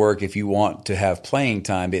 put in the work if you want to have playing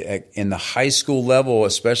time in the high school level,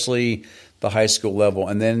 especially the high school level?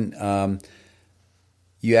 And then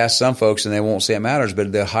you ask some folks, and they won't say it matters,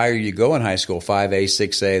 but the higher you go in high school, 5A,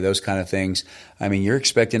 6A, those kind of things, I mean, you're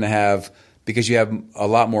expecting to have, because you have a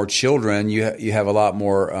lot more children, you have a lot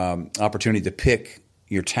more opportunity to pick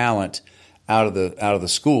your talent out of the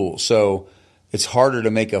school. So it's harder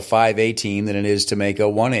to make a 5A team than it is to make a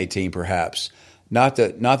 1A team, perhaps. Not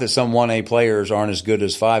that some 1A players aren't as good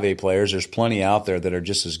as 5A players. There's plenty out there that are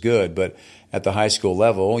just as good, but at the high school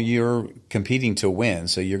level, you're competing to win.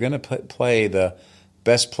 So you're going to play the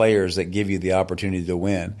best players that give you the opportunity to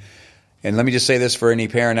win. And let me just say this for any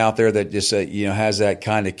parent out there that just has that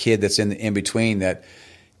kind of kid that's in between that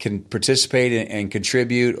can participate and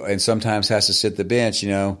contribute and sometimes has to sit the bench.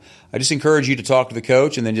 I just encourage you to talk to the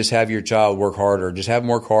coach and then just have your child work harder. Just have them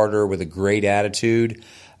work harder with a great attitude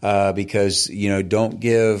because don't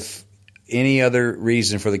give any other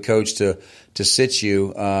reason for the coach to sit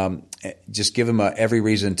you. Just give them every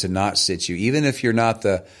reason to not sit you, even if you're not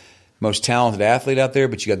the most talented athlete out there,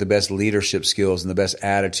 but you got the best leadership skills and the best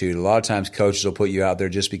attitude. A lot of times coaches will put you out there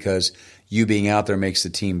just because you being out there makes the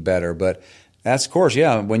team better. But that's, of course,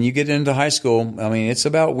 when you get into high school, I mean, it's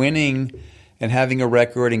about winning and having a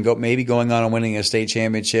record and maybe going on and winning a state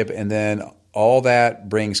championship. And then all that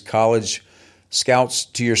brings college scouts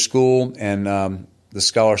to your school, and the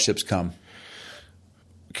scholarships come.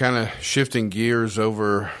 Kind of shifting gears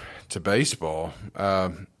over to baseball,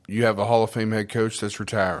 you have a Hall of Fame head coach that's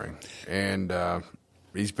retiring, and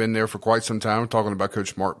he's been there for quite some time. We're talking about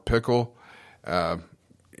Coach Mark Pickle.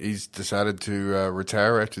 He's decided to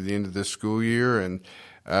retire after the end of this school year, and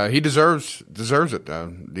he deserves it.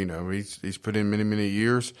 He's put in many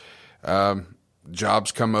years.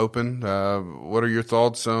 Jobs come open. What are your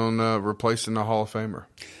thoughts on replacing a Hall of Famer?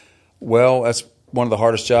 Well, that's one of the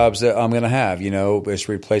hardest jobs that I'm going to have. It's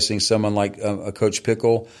replacing someone like a Coach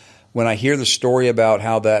Pickle. When I hear the story about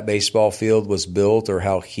how that baseball field was built or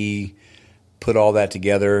how he put all that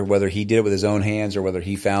together, whether he did it with his own hands or whether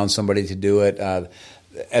he found somebody to do it,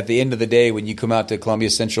 at the end of the day, when you come out to Columbia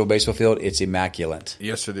Central Baseball Field, it's immaculate.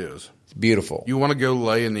 Yes, it is. It's beautiful. You want to go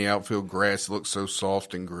lay in the outfield grass. It looks so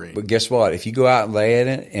soft and green. But guess what? If you go out and lay in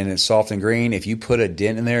it and it's soft and green, if you put a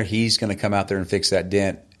dent in there, he's going to come out there and fix that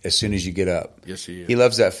dent as soon as you get up. Yes, he is. He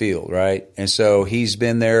loves that field, right? And so he's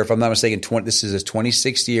been there, if I'm not mistaken, this is his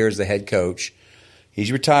 26th year as the head coach.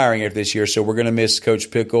 He's retiring after this year, so we're going to miss Coach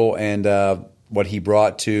Pickle and what he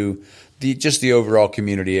brought to just the overall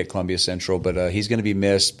community at Columbia Central. But he's going to be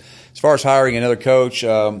missed. As far as hiring another coach,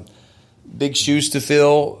 big shoes to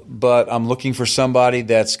fill, but I'm looking for somebody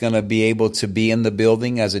that's going to be able to be in the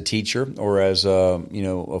building as a teacher or as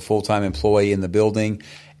a full-time employee in the building.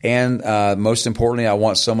 And most importantly, I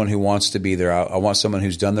want someone who wants to be there. I want someone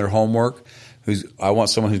who's done their homework. I want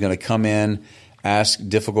someone who's going to come in, ask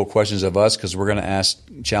difficult questions of us because we're going to ask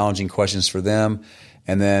challenging questions for them.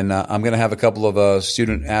 And then I'm going to have a couple of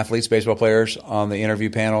student athletes, baseball players, on the interview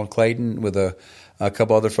panel, Clayton, with a a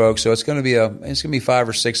couple other folks. So it's going to be 5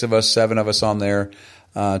 or 6 of us, 7 of us on there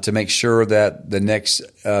to make sure that the next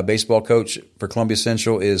baseball coach for Columbia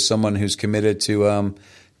Central is someone who's committed to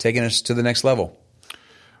taking us to the next level.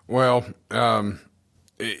 Well,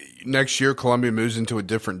 next year Columbia moves into a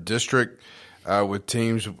different district with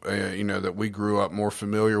teams that we grew up more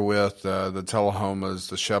familiar with, the Tullahomas,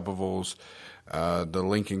 the Sheppevils, the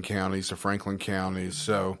Lincoln counties, the Franklin counties.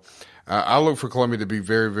 So I look for Columbia to be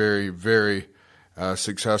very, very, very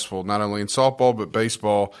successful, not only in softball but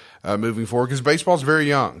baseball moving forward, because baseball's very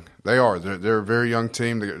young. They're a very young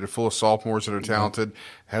team. They're full of sophomores that are talented,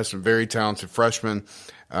 has some very talented freshmen,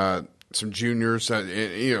 some juniors.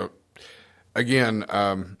 Again,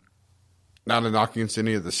 not a knock against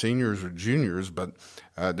any of the seniors or juniors, but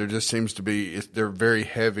there just seems to be they're very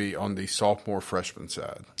heavy on the sophomore freshman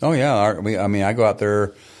side. Oh yeah, I go out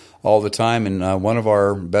there all the time, and one of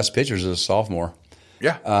our best pitchers is a sophomore.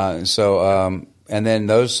 Yeah. And then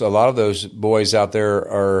a lot of those boys out there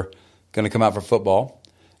are going to come out for football,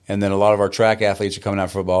 and then a lot of our track athletes are coming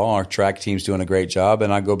out for football. Our track team's doing a great job,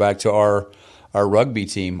 and I go back to our rugby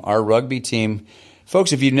team. Our rugby team,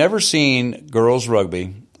 folks, if you've never seen girls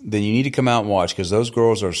rugby, then you need to come out and watch, because those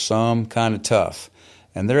girls are some kind of tough.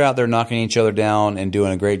 And they're out there knocking each other down and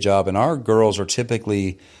doing a great job. And our girls are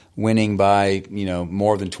typically winning by,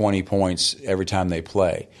 more than 20 points every time they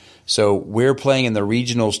play. So we're playing in the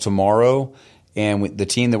regionals tomorrow, and the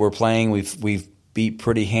team that we're playing, we've beat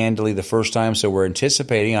pretty handily the first time. So we're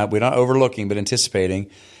anticipating, we're not overlooking, but anticipating.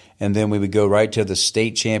 And then we would go right to the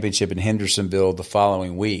state championship in Hendersonville the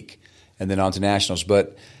following week, and then on to nationals.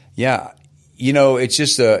 But yeah, it's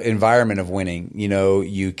just an environment of winning.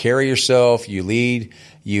 You carry yourself, you lead,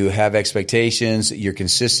 you have expectations, you're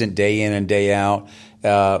consistent day in and day out.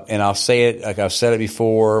 And I'll say it, like I've said it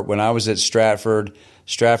before, when I was at Stratford,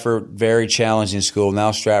 very challenging school.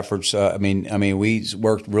 Now Stratford's, we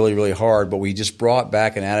worked really, really hard, but we just brought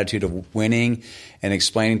back an attitude of winning and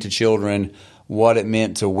explaining to children what it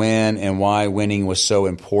meant to win and why winning was so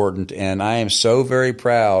important. And I am so very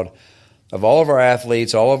proud of all of our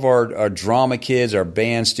athletes, all of our drama kids, our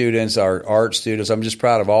band students, our art students. I'm just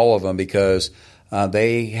proud of all of them, because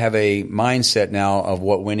they have a mindset now of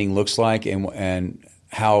what winning looks like and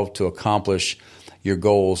how to accomplish your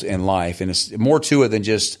goals in life. And it's more to it than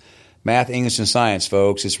just math, English, and science,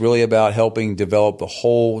 folks. It's really about helping develop the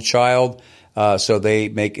whole child so they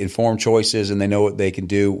make informed choices and they know what they can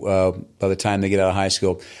do by the time they get out of high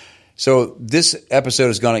school. So this episode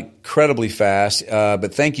has gone incredibly fast,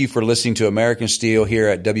 but thank you for listening to American Steele here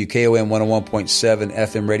at WKOM 101.7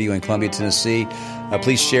 FM radio in Columbia, Tennessee.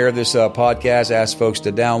 Please share this podcast, ask folks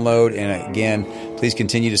to download, and again, please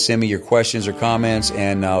continue to send me your questions or comments,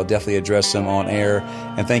 and I'll definitely address them on air.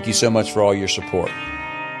 And thank you so much for all your support.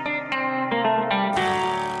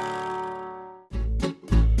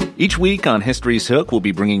 Each week on History's Hook, we'll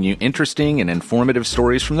be bringing you interesting and informative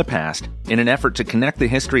stories from the past in an effort to connect the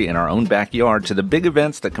history in our own backyard to the big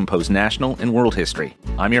events that compose national and world history.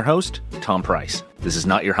 I'm your host, Tom Price. This is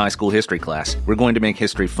not your high school history class. We're going to make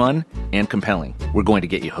history fun and compelling. We're going to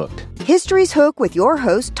get you hooked. History's Hook with your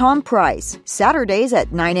host, Tom Price. Saturdays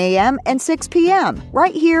at 9 a.m. and 6 p.m.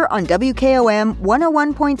 right here on WKOM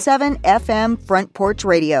 101.7 FM Front Porch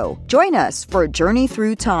Radio. Join us for a journey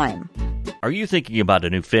through time. Are you thinking about a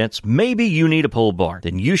new fence? Maybe you need a pole barn.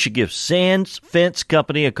 Then you should give Sands Fence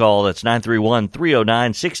Company a call. That's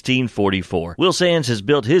 931-309-1644. Will Sands has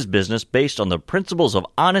built his business based on the principles of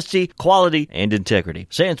honesty, quality, and integrity.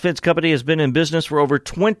 Sands Fence Company has been in business for over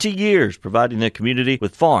 20 years, providing the community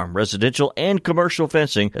with farm, residential, and commercial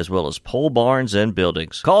fencing, as well as pole barns and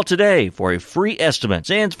buildings. Call today for a free estimate.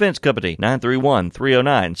 Sands Fence Company,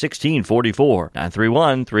 931-309-1644.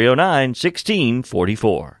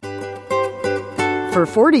 931-309-1644. For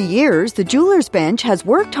 40 years, the Jewelers Bench has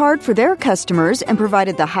worked hard for their customers and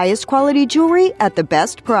provided the highest quality jewelry at the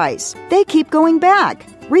best price. They keep going back.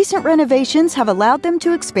 Recent renovations have allowed them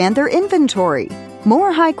to expand their inventory.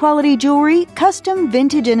 More high-quality jewelry, custom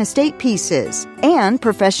vintage and estate pieces, and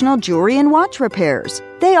professional jewelry and watch repairs.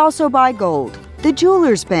 They also buy gold. The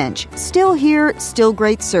Jewelers Bench, still here, still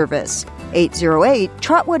great service. 808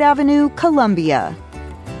 Trotwood Avenue, Columbia.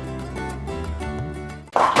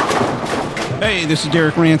 Hey, this is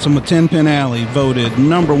Derek Ransom with 10 Pin Alley, voted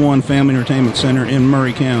 #1 family entertainment center in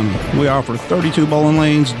Murray County. We offer 32 bowling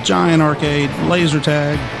lanes, giant arcade, laser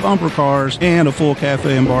tag, bumper cars, and a full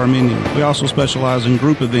cafe and bar menu. We also specialize in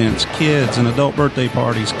group events, kids and adult birthday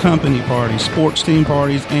parties, company parties, sports team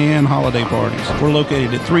parties, and holiday parties. We're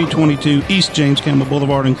located at 322 East James Campbell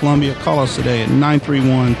Boulevard in Columbia. Call us today at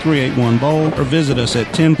 931-381-BOWL or visit us at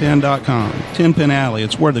 10pin.com. 10 Pin Alley,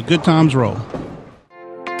 it's where the good times roll.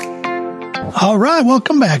 All right,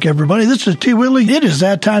 welcome back, everybody. This is T. Willie. It is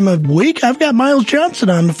that time of week. I've got Miles Johnson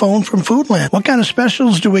on the phone from Foodland. What kind of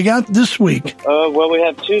specials do we got this week? Well, we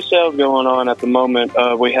have two sales going on at the moment.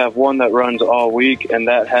 We have one that runs all week, and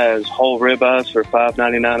that has whole ribeyes for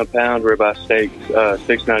 $5.99 a pound, ribeye steaks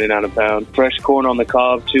 $6.99 a pound, fresh corn on the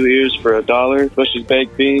cob, 2 ears for $1, Bush's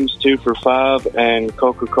baked beans 2 for $5, and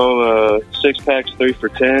Coca-Cola 6-packs 3 for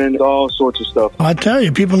 $10. All sorts of stuff. I tell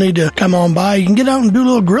you, people need to come on by. You can get out and do a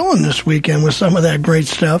little grilling this weekend with some of that great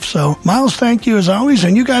stuff. So, Miles, thank you as always.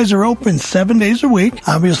 And you guys are open 7 days a week,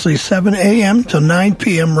 obviously 7 a.m. to 9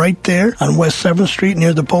 p.m. right there on West 7th Street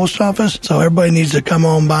near the post office. So everybody needs to come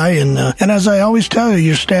on by. And as I always tell you,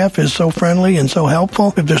 your staff is so friendly and so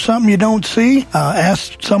helpful. If there's something you don't see,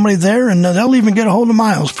 ask somebody there, and they'll even get a hold of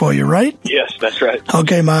Miles for you, right? Yes, that's right.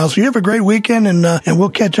 Okay, Miles. You have a great weekend, and we'll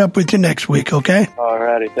catch up with you next week, okay? All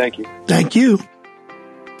righty. Thank you. Thank you.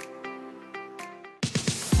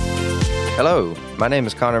 Hello, my name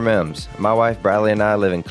is Connor Mims. My wife Bradley and I live in